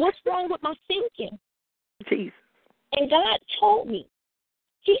 What's wrong with my thinking? Jeez. And God told me.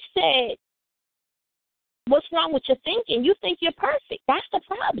 He said, what's wrong with your thinking? You think you're perfect. That's the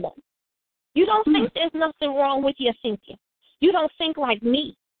problem. You don't think there's nothing wrong with your thinking. You don't think like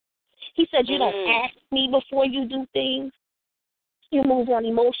me. He said you don't ask me before you do things. You move on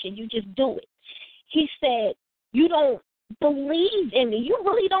emotion. You just do it. He said you don't believe in me. You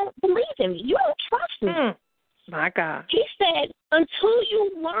really don't believe in me. You don't trust me. My God. He said until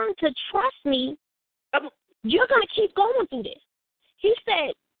you learn to trust me, you're going to keep going through this. He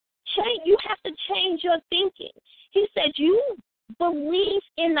said you have to change your thinking. He said you believe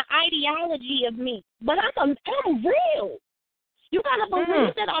in the ideology of me, but I'm real. You got to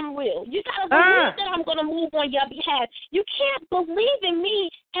believe that I'm real. You got to believe that I'm going to move on your behalf. You can't believe in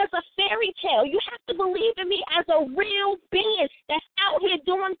me as a fairy tale. You have to believe in me as a real being that's out here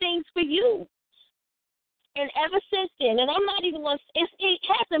doing things for you. And ever since then, and I'm not even going to, it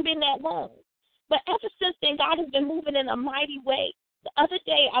hasn't been that long, but ever since then, God has been moving in a mighty way. The other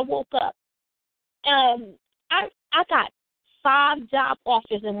day, I woke up, I got 5 job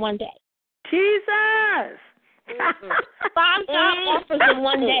offers in one day. Jesus! 5 job offers in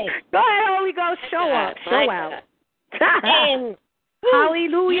one day. Go ahead, Holy Ghost. Show up. Show out. And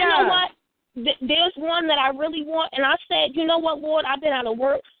hallelujah. You know what? There's one that I really want, and I said, you know what, Lord? I've been out of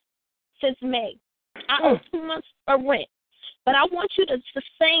work since May. I owe 2 months of rent, but I want you to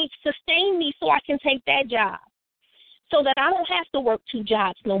sustain me so I can take that job, so that I don't have to work 2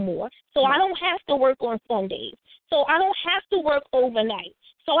 jobs no more, so I don't have to work on Sundays, so I don't have to work overnight,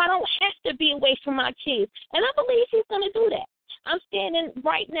 so I don't have to be away from my kids. And I believe he's going to do that. I'm standing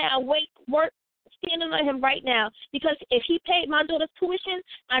right now, standing on him right now, because if he paid my daughter's tuition,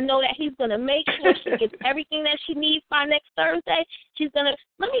 I know that he's going to make sure she gets everything that she needs by next Thursday.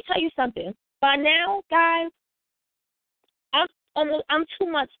 Let me tell you something. By now, guys, I'm 2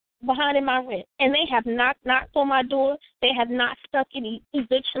 months behind in my rent, and they have not knocked on my door. They have not stuck any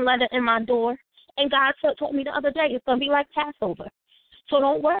eviction letter in my door. And God told me the other day it's going to be like Passover. So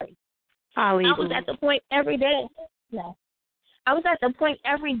don't worry. Hallelujah. I was at the point every day. No. I was at the point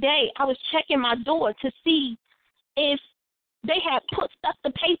every day I was checking my door to see if they had put stuff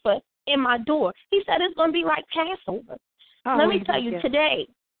to paper in my door. He said it's going to be like Passover. Let me tell you, today,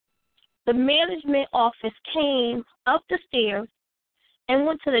 the management office came up the stairs and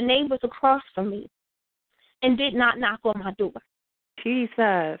went to the neighbors across from me and did not knock on my door.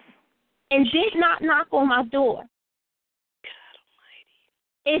 Jesus. And did not knock on my door.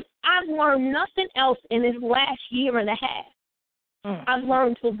 If I've learned nothing else in this last year and a half, I've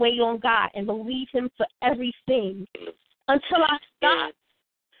learned to wait on God and believe him for everything until I stopped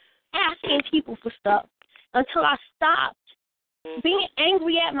asking people for stuff, until I stopped being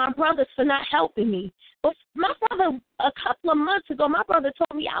angry at my brothers for not helping me. But my brother, a couple of months ago, my brother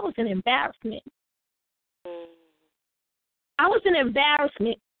told me I was an embarrassment. I was an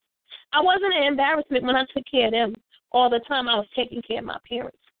embarrassment. I wasn't an embarrassment when I took care of them all the time. I was taking care of my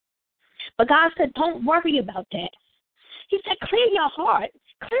parents. But God said, don't worry about that. He said, clear your heart.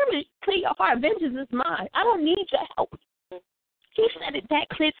 Clear your heart. Vengeance is mine. I don't need your help. He said it that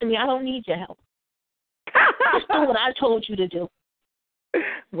clear to me. I don't need your help. Just do what I told you to do.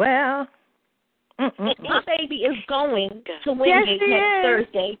 Well, my baby is going to Wingate next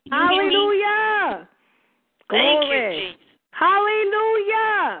Thursday. Hallelujah. Thank Glory. you, Jesus.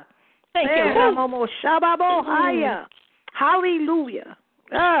 Hallelujah. Thank you. Hallelujah.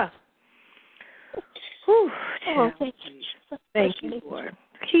 Thank you, Lord.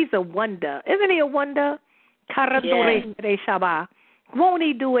 He's a wonder. Isn't he a wonder? Yeah. Won't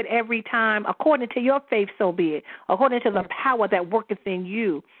he do it every time? According to your faith, so be it. According to the power that worketh in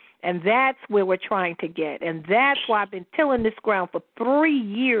you. And that's where we're trying to get. And that's why I've been tilling this ground for 3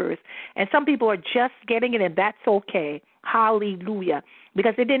 years. And some people are just getting it, and that's okay. Hallelujah.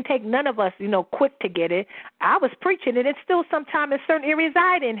 Because it didn't take none of us, quick to get it. I was preaching it, and still sometimes in certain areas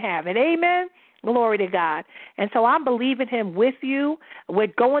I didn't have it. Amen? Glory to God. And so I'm believing him with you. We're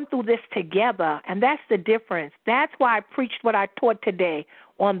going through this together, and that's the difference. That's why I preached what I taught today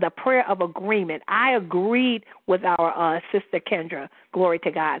on the prayer of agreement. I agreed with our sister Kendra. Glory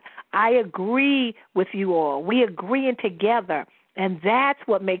to God. I agree with you all. We agreeing together, and that's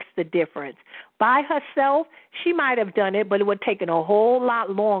what makes the difference. By herself, she might have done it, but it would have taken a whole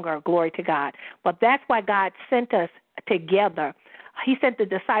lot longer. Glory to God. But that's why God sent us together. He sent the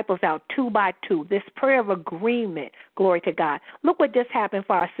disciples out 2 by 2, this prayer of agreement, glory to God. Look what just happened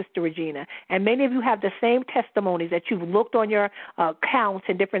for our sister Regina. And many of you have the same testimonies that you've looked on your accounts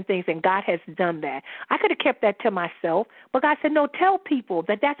and different things, and God has done that. I could have kept that to myself, but God said, no, tell people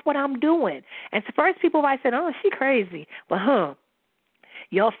that that's what I'm doing. And so first people might say, oh, she crazy. But,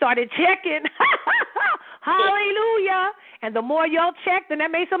 y'all started checking. Hallelujah. And the more y'all check, then that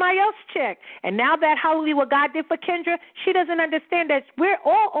made somebody else check. And now that, hallelujah, what God did for Kendra, she doesn't understand that we're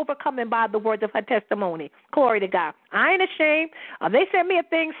all overcoming by the words of her testimony. Glory to God. I ain't ashamed. They sent me a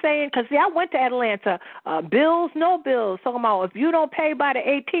thing saying, because, see, I went to Atlanta, bills, no bills, talking about if you don't pay by the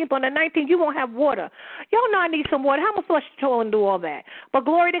 18th on the 19th, you won't have water. Y'all know I need some water. How am I flush the toilet and do all that? But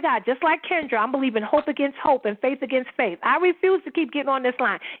glory to God, just like Kendra, I'm believing hope against hope and faith against faith. I refuse to keep getting on this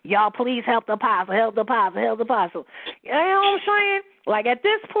line. Y'all, please help the apostle, help the apostle, help the apostle. You know what I'm saying? Like at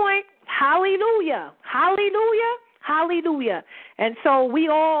this point, hallelujah, hallelujah, hallelujah. And so we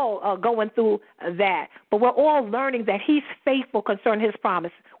all are going through that, but we're all learning that he's faithful concerning his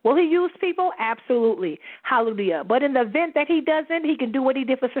promise. Will he use people? Absolutely. Hallelujah. But in the event that he doesn't, he can do what he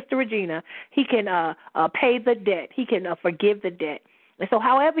did for Sister Regina. He can pay the debt. He can forgive the debt. And so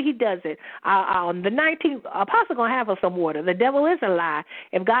however he does it, on the 19th, Apostle going to have us some water. The devil is a lie.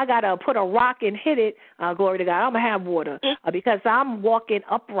 If God got to put a rock and hit it, glory to God, I'm going to have water because I'm walking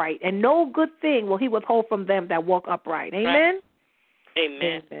upright. And no good thing will he withhold from them that walk upright. Amen?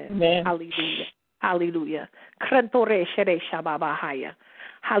 Amen. Amen. Hallelujah. Hallelujah.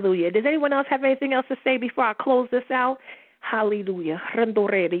 Hallelujah. Does anyone else have anything else to say before I close this out? Hallelujah.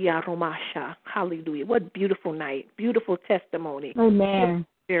 Hallelujah. What beautiful night. Beautiful testimony. Amen.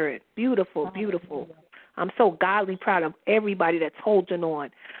 Spirit. Beautiful, beautiful. I'm so godly proud of everybody that's holding on.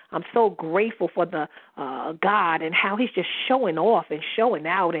 I'm so grateful for the God and how he's just showing off and showing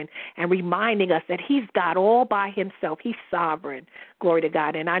out and reminding us that he's God all by himself. He's sovereign. Glory to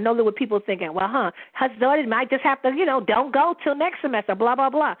God. And I know there were people thinking, well, her daughter might just have to, don't go till next semester, blah, blah,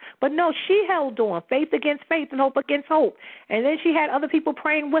 blah. But no, she held on, faith against faith and hope against hope. And then she had other people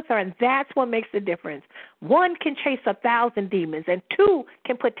praying with her, and that's what makes the difference. 1 can chase 1,000 demons, and 2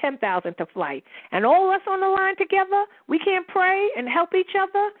 can put 10,000 to flight. And all of us on the line together, we can't pray and help each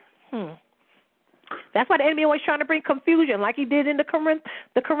other? That's why the enemy always trying to bring confusion, like he did in the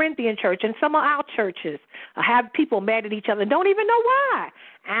Corinthian church and some of our churches. Have people mad at each other and don't even know why.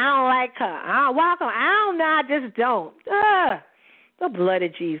 I don't like her. I don't walk on. I don't know. I just don't. The blood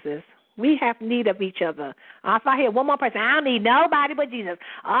of Jesus. We have need of each other. If I hear one more person, I don't need nobody but Jesus.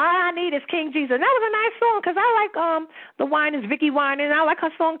 All I need is King Jesus. That was a nice song because I like the wine is Vicky Wine, and I like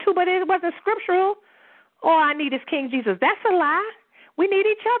her song too, but it wasn't scriptural. All I need is King Jesus. That's a lie. We need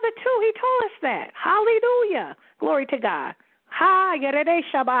each other too. He told us that. Hallelujah. Glory to God.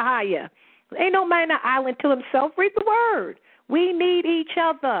 Ain't no man an island to himself. Read the word. We need each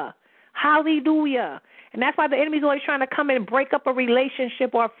other. Hallelujah. And that's why the enemy's always trying to come in and break up a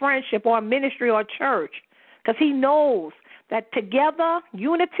relationship or a friendship or a ministry or a church, because he knows that together,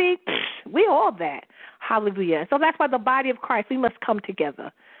 unity, we all that. Hallelujah. So that's why the body of Christ, we must come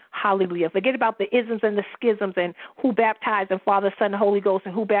together. Hallelujah. Forget about the isms and the schisms and who baptized in Father, Son, and Holy Ghost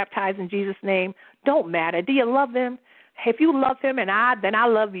and who baptized in Jesus' name. Don't matter. Do you love him? If you love him then I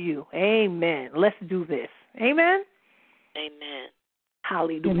love you. Amen. Let's do this. Amen? Amen.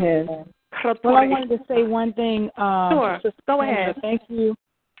 Hallelujah. Amen. Well, I wanted to say one thing. Sure. Go ahead. Thank you.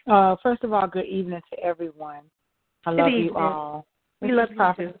 First of all, good evening to everyone. I love you all. We love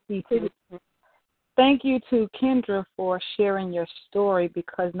you too. Thank you to Kendra for sharing your story,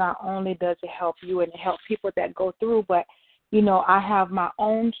 because not only does it help you and it helps people that go through, but, I have my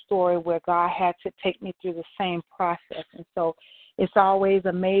own story where God had to take me through the same process. And so it's always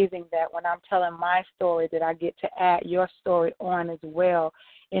amazing that when I'm telling my story that I get to add your story on as well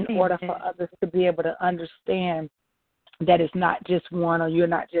in order for others to be able to understand that it's not just one, or you're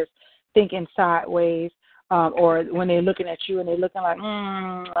not just thinking sideways, or when they're looking at you and they're looking like,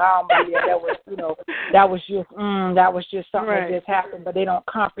 I don't believe that was, that was just something that just happened, but they don't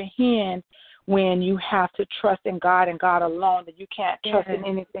comprehend when you have to trust in God and God alone, that you can't trust in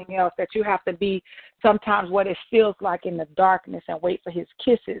anything else, that you have to be sometimes what it feels like in the darkness and wait for his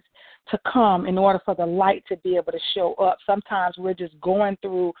kisses to come in order for the light to be able to show up. Sometimes we're just going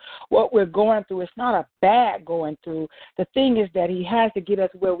through what we're going through. It's not a bad going through. The thing is that he has to get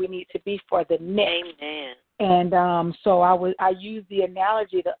us where we need to be for the next. Amen. And so I used the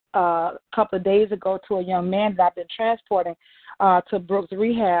analogy a couple of days ago to a young man that I've been transporting to Brooks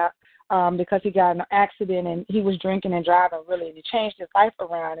Rehab, because he got in an accident and he was drinking and driving really, and he changed his life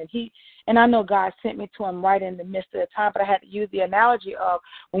around. And I know God sent me to him right in the midst of the time, but I had to use the analogy of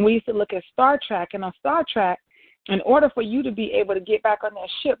when we used to look at Star Trek, and on Star Trek, in order for you to be able to get back on that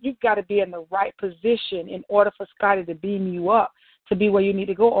ship, you've got to be in the right position in order for Scotty to beam you up to be where you need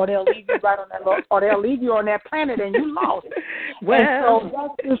to go, or they'll leave you right on that or they'll leave you on that planet and you lost. And so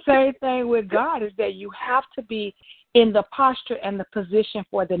that's the same thing with God, is that you have to be in the posture and the position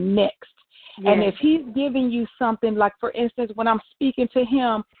for the next. Yes. And if he's giving you something, like, for instance, when I'm speaking to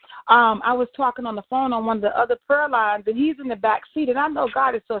him, I was talking on the phone on one of the other prayer lines, and he's in the back seat, and I know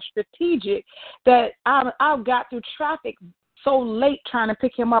God is so strategic that I got through traffic so late trying to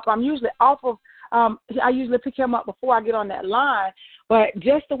pick him up. I'm usually off of I usually pick him up before I get on that line, but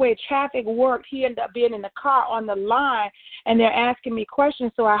just the way traffic worked, he ended up being in the car on the line, and they're asking me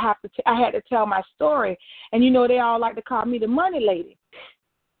questions, so I had to tell my story. And, they all like to call me the money lady.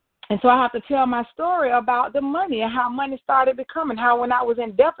 And so I have to tell my story about the money and how money started becoming, how when I was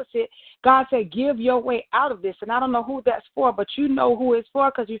in deficit, God said, give your way out of this. And I don't know who that's for, but you know who it's for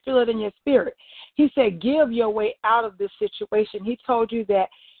because you feel it in your spirit. He said, give your way out of this situation. He told you that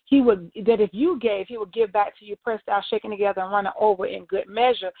if you gave, he would give back to you, pressed down, shaken together, and running over in good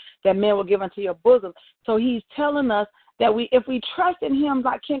measure, that men will give unto your bosom. So he's telling us that if we trust in him,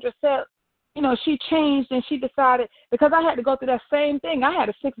 like Kendra said, she changed and she decided, because I had to go through that same thing. I had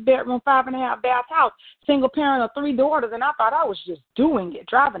a 6-bedroom, 5.5-bath house, single parent of 3 daughters, and I thought I was just doing it,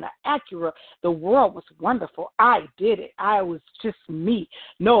 driving an Acura. The world was wonderful. I did it. I was just me.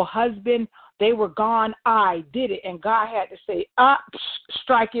 No husband. They were gone. I did it. And God had to say,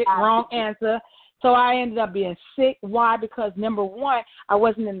 strike it, wrong answer. So I ended up being sick. Why? Because, number one, I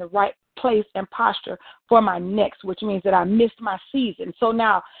wasn't in the right place and posture for my next, which means that I missed my season. So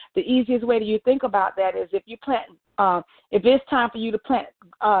now the easiest way that you think about that is if you plant, if it's time for you to plant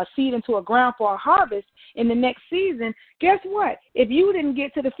seed into a ground for a harvest in the next season, guess what? If you didn't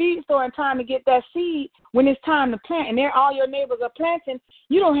get to the feed store in time to get that seed when it's time to plant, and all your neighbors are planting,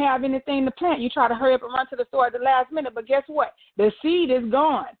 you don't have anything to plant. You try to hurry up and run to the store at the last minute, but guess what? The seed is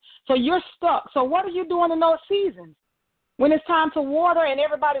gone. So you're stuck. So what are you doing in those seasons? When it's time to water and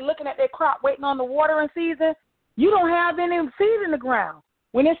everybody looking at their crop waiting on the watering season, you don't have any seed in the ground.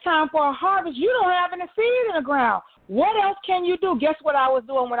 When it's time for a harvest, you don't have any seed in the ground. What else can you do? Guess what I was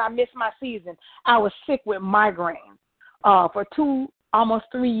doing when I missed my season? I was sick with migraines for almost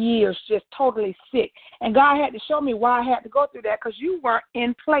 3 years, just totally sick. And God had to show me why I had to go through that, because you weren't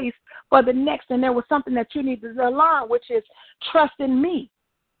in place for the next, and there was something that you needed to learn, which is trust in me.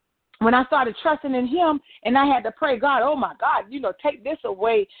 When I started trusting in him and I had to pray, God, oh, my God, take this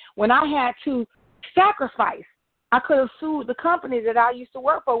away. When I had to sacrifice, I could have sued the company that I used to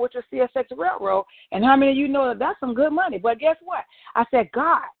work for, which was CSX Railroad. And how many of you know that that's some good money? But guess what? I said,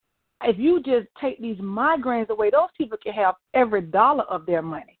 God, if you just take these migraines away, those people can have every dollar of their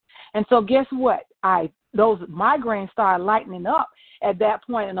money. And so guess what? Those migraines started lightening up at that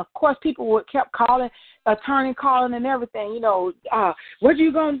point. And, of course, people kept calling, attorney calling and everything, what are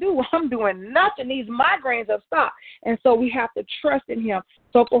you going to do? Well, I'm doing nothing. These migraines have stopped. And so we have to trust in him.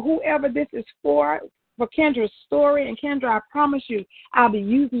 So for whoever this is for Kendra's story, and Kendra, I promise you, I'll be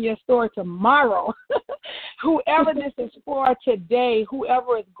using your story tomorrow. Whoever this is for today,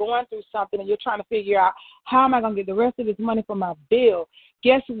 whoever is going through something and you're trying to figure out how am I going to get the rest of this money for my bill,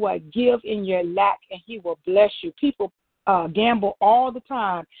 guess what? Give in your lack and he will bless you. People gamble all the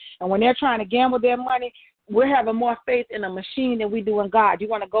time, and when they're trying to gamble their money, we're having more faith in a machine than we do in God. You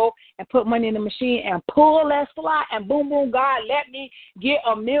want to go and put money in the machine and pull that slot and boom, boom, God, let me get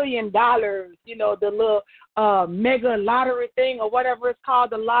 $1 million, the little mega lottery thing or whatever it's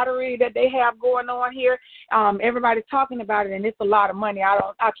called, the lottery that they have going on here. Everybody's talking about it, and it's a lot of money.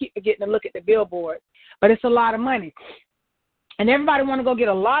 I keep forgetting to look at the billboard, but it's a lot of money. And everybody want to go get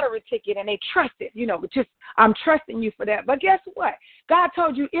a lottery ticket, and they trust it, just I'm trusting you for that. But guess what? God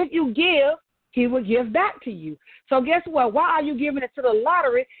told you if you give, he will give back to you. So guess what? Why are you giving it to the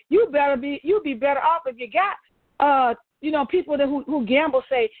lottery? You'll be better off if you got, people who gamble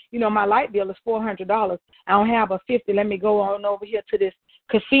say, my light bill is $400. I don't have a $50. Let me go on over here to this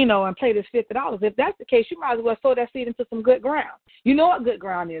casino and play this $50. If that's the case, you might as well sow that seed into some good ground. You know what good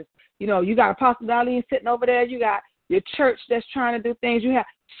ground is. You got Apostle Darlene sitting over there. You got your church that's trying to do things. You have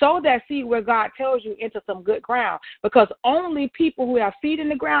sow that seed where God tells you into some good ground, because only people who have seed in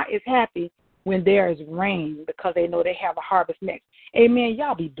the ground is happy when there is rain, because they know they have a harvest next. Amen.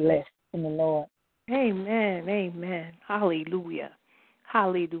 Y'all be blessed in the Lord. Amen. Amen. Hallelujah.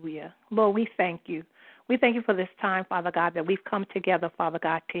 Hallelujah. Lord, we thank you. We thank you for this time, Father God, that we've come together, Father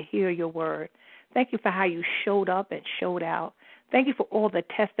God, to hear your word. Thank you for how you showed up and showed out. Thank you for all the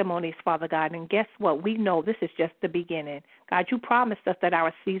testimonies, Father God. And guess what? We know this is just the beginning. God, you promised us that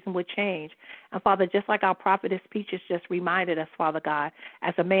our season would change. And, Father, just like our prophetess Peaches just reminded us, Father God,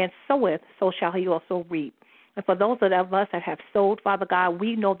 as a man soweth, so shall he also reap. And for those of us that have sowed, Father God,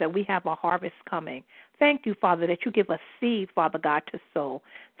 we know that we have a harvest coming. Thank you, Father, that you give us seed, Father God, to sow.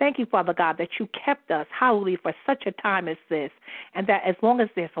 Thank you, Father God, that you kept us, hallelujah, for such a time as this, and that as long as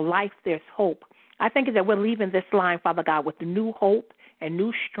there's life, there's hope. I thank you that we're leaving this line, Father God, with new hope and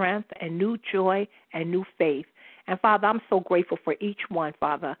new strength and new joy and new faith. And, Father, I'm so grateful for each one,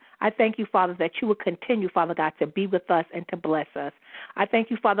 Father. I thank you, Father, that you will continue, Father God, to be with us and to bless us. I thank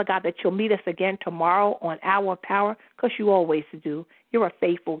you, Father God, that you'll meet us again tomorrow on Hour of Power, because you always do. You're a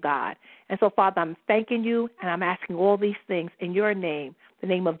faithful God. And so, Father, I'm thanking you, and I'm asking all these things in your name, the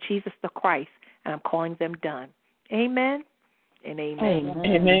name of Jesus the Christ, and I'm calling them done. Amen and amen.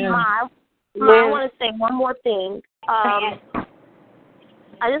 Amen. I want to say one more thing. I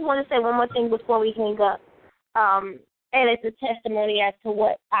just want to say one more thing before we hang up. And it's a testimony as to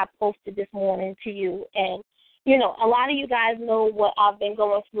what I posted this morning to you. And, a lot of you guys know what I've been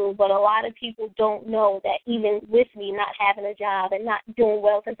going through, but a lot of people don't know that even with me not having a job and not doing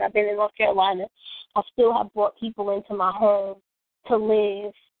well since I've been in North Carolina, I still have brought people into my home to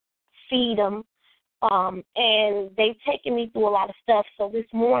live, feed them, and they've taken me through a lot of stuff. So this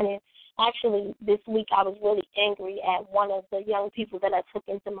morning, actually, this week I was really angry at one of the young people that I took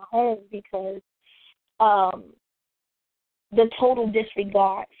into my home because the total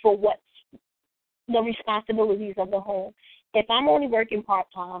disregard for what's the responsibilities of the home. If I'm only working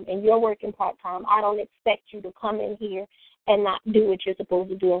part-time and you're working part-time, I don't expect you to come in here and not do what you're supposed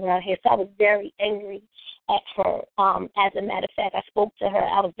to do around here. So I was very angry at her. As a matter of fact, I spoke to her.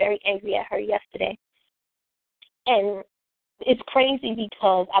 I was very angry at her yesterday. And it's crazy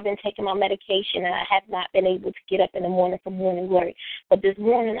because I've been taking my medication and I have not been able to get up in the morning for morning glory. But this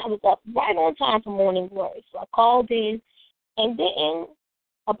morning I was up right on time for morning glory. So I called in, and didn't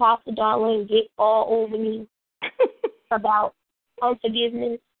Apostle Darlene get all over me about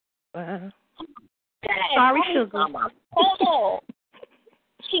unforgiveness? Sorry, sugar.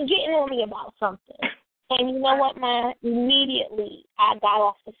 She getting on me about something. And you know what, immediately I got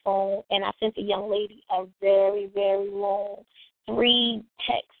off the phone and I sent the young lady a very, very long 3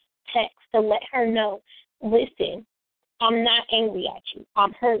 texts to let her know, listen, I'm not angry at you.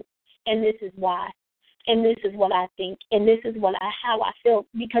 I'm hurt, and this is why. And this is what I think, and this is how I feel,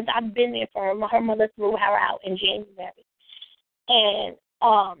 because I've been there for her. Her mother threw her out in January. And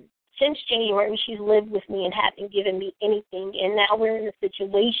since January, she's lived with me and hasn't given me anything. And now we're in a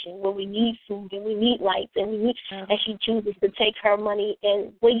situation where we need food and we need lights, and she chooses to take her money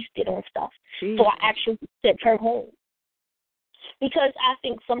and waste it on stuff. Jeez. So I actually sent her home. Because I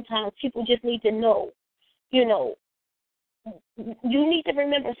think sometimes people just need to know, you need to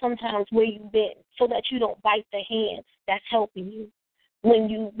remember sometimes where you've been so that you don't bite the hand that's helping you when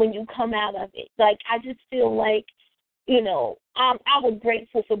you come out of it. Like, I just feel like, I was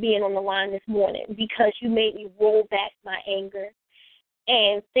grateful for being on the line this morning because you made me roll back my anger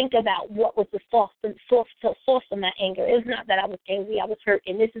and think about what was the source of my anger. It's not that I was angry, I was hurt,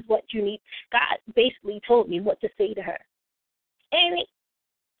 and this is what you need. God basically told me what to say to her. And it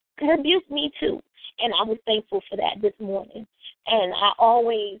rebuked me too. And I was thankful for that this morning. And I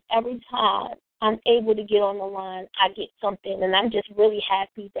always, every time I'm able to get on the line, I get something. And I'm just really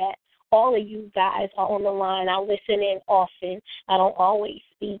happy that all of you guys are on the line. I listen in often. I don't always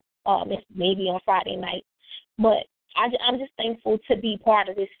speak, maybe on Friday night. But I'm just thankful to be part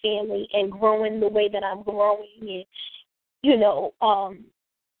of this family and growing the way that I'm growing. And,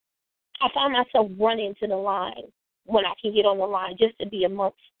 I find myself running to the line when I can get on the line just to be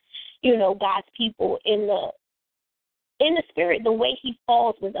amongst, God's people in in the spirit, the way he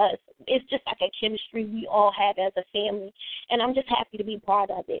falls with us, it's just like a chemistry we all have as a family. And I'm just happy to be part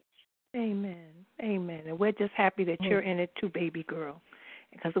of it. Amen. Amen. And we're just happy that you're in it too, baby girl,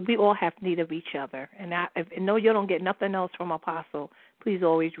 because we all have need of each other. And I know you don't get nothing else from Apostle. Please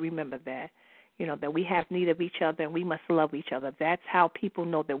always remember that, that we have need of each other and we must love each other. That's how people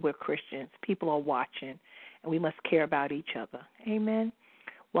know that we're Christians. People are watching, and we must care about each other. Amen.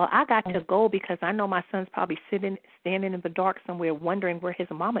 Well, I got to go because I know my son's probably standing in the dark somewhere wondering where his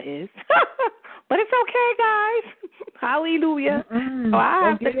mama is. But it's okay, guys. Hallelujah. So I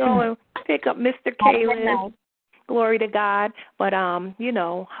have to go and pick up Mr. Caleb. Glory to God. But,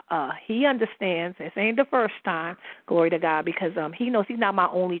 he understands. This ain't the first time, glory to God, because he knows he's not my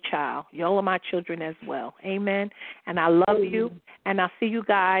only child. Y'all are my children as well. Amen. And I love you. And I'll see you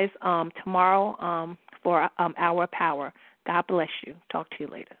guys tomorrow for Hour of Power. God bless you. Talk to you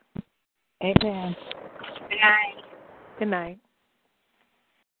later. Amen. Good night. Good night.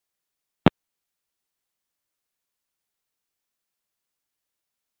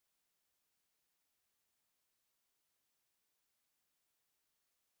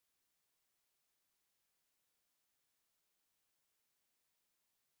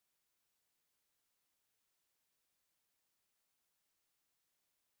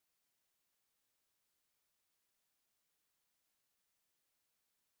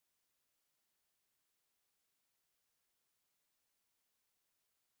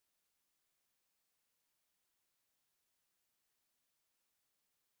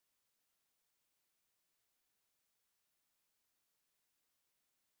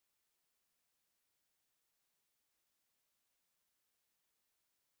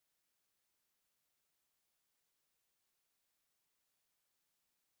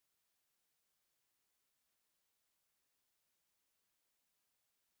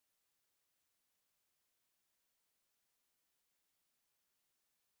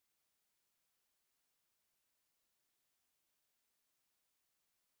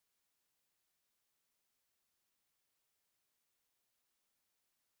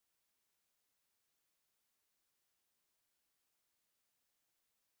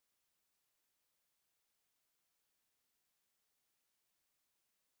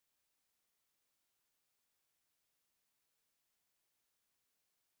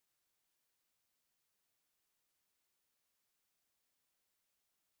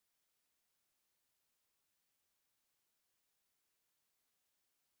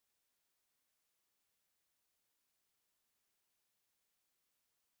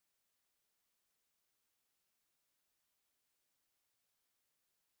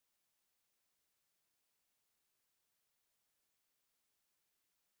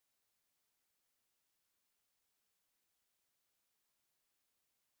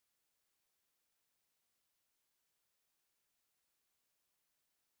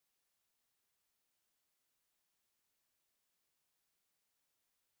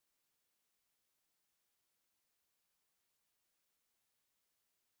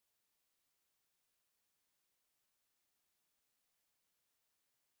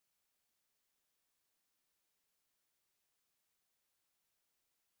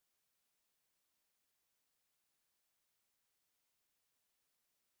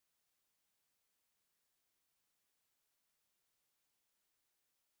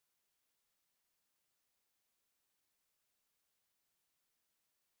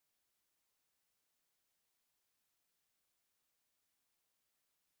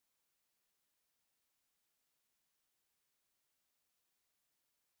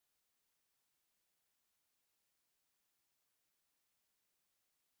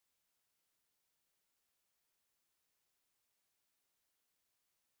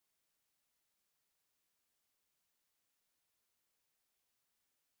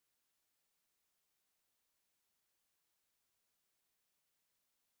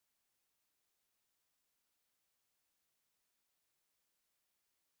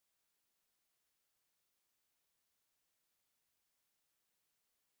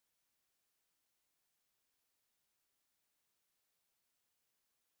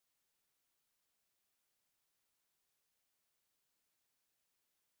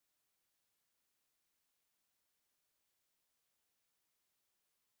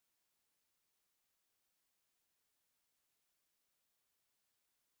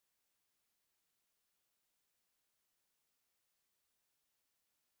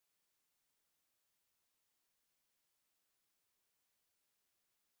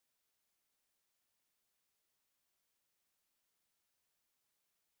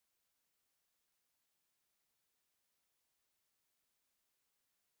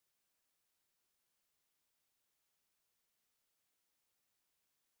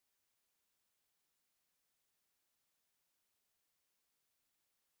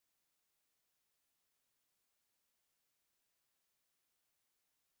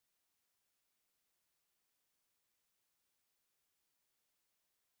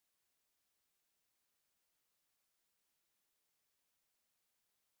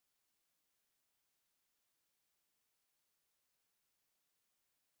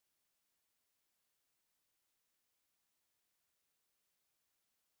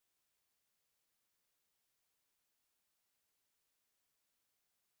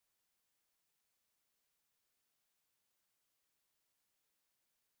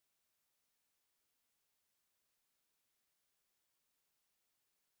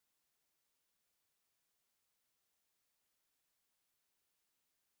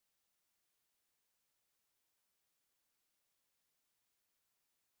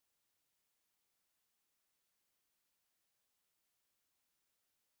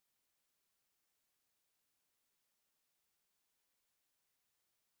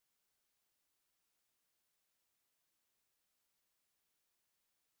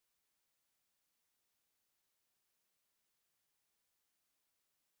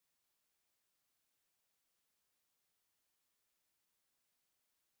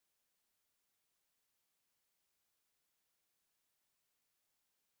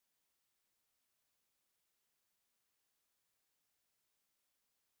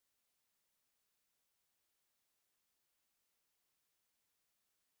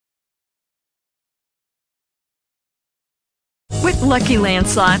 With Lucky Land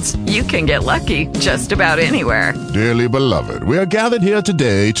Slots, you can get lucky just about anywhere. Dearly beloved, we are gathered here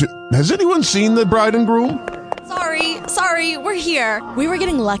today to... Has anyone seen the bride and groom? Sorry, we're here. We were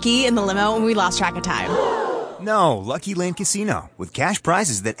getting lucky in the limo and we lost track of time. No, Lucky Land Casino, with cash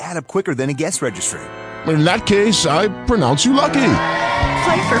prizes that add up quicker than a guest registry. In that case, I pronounce you lucky.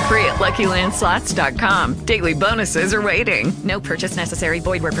 Play for free at LuckyLandSlots.com. Daily bonuses are waiting. No purchase necessary.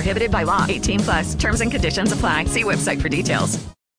 Void where prohibited by law. 18+. Terms and conditions apply. See website for details.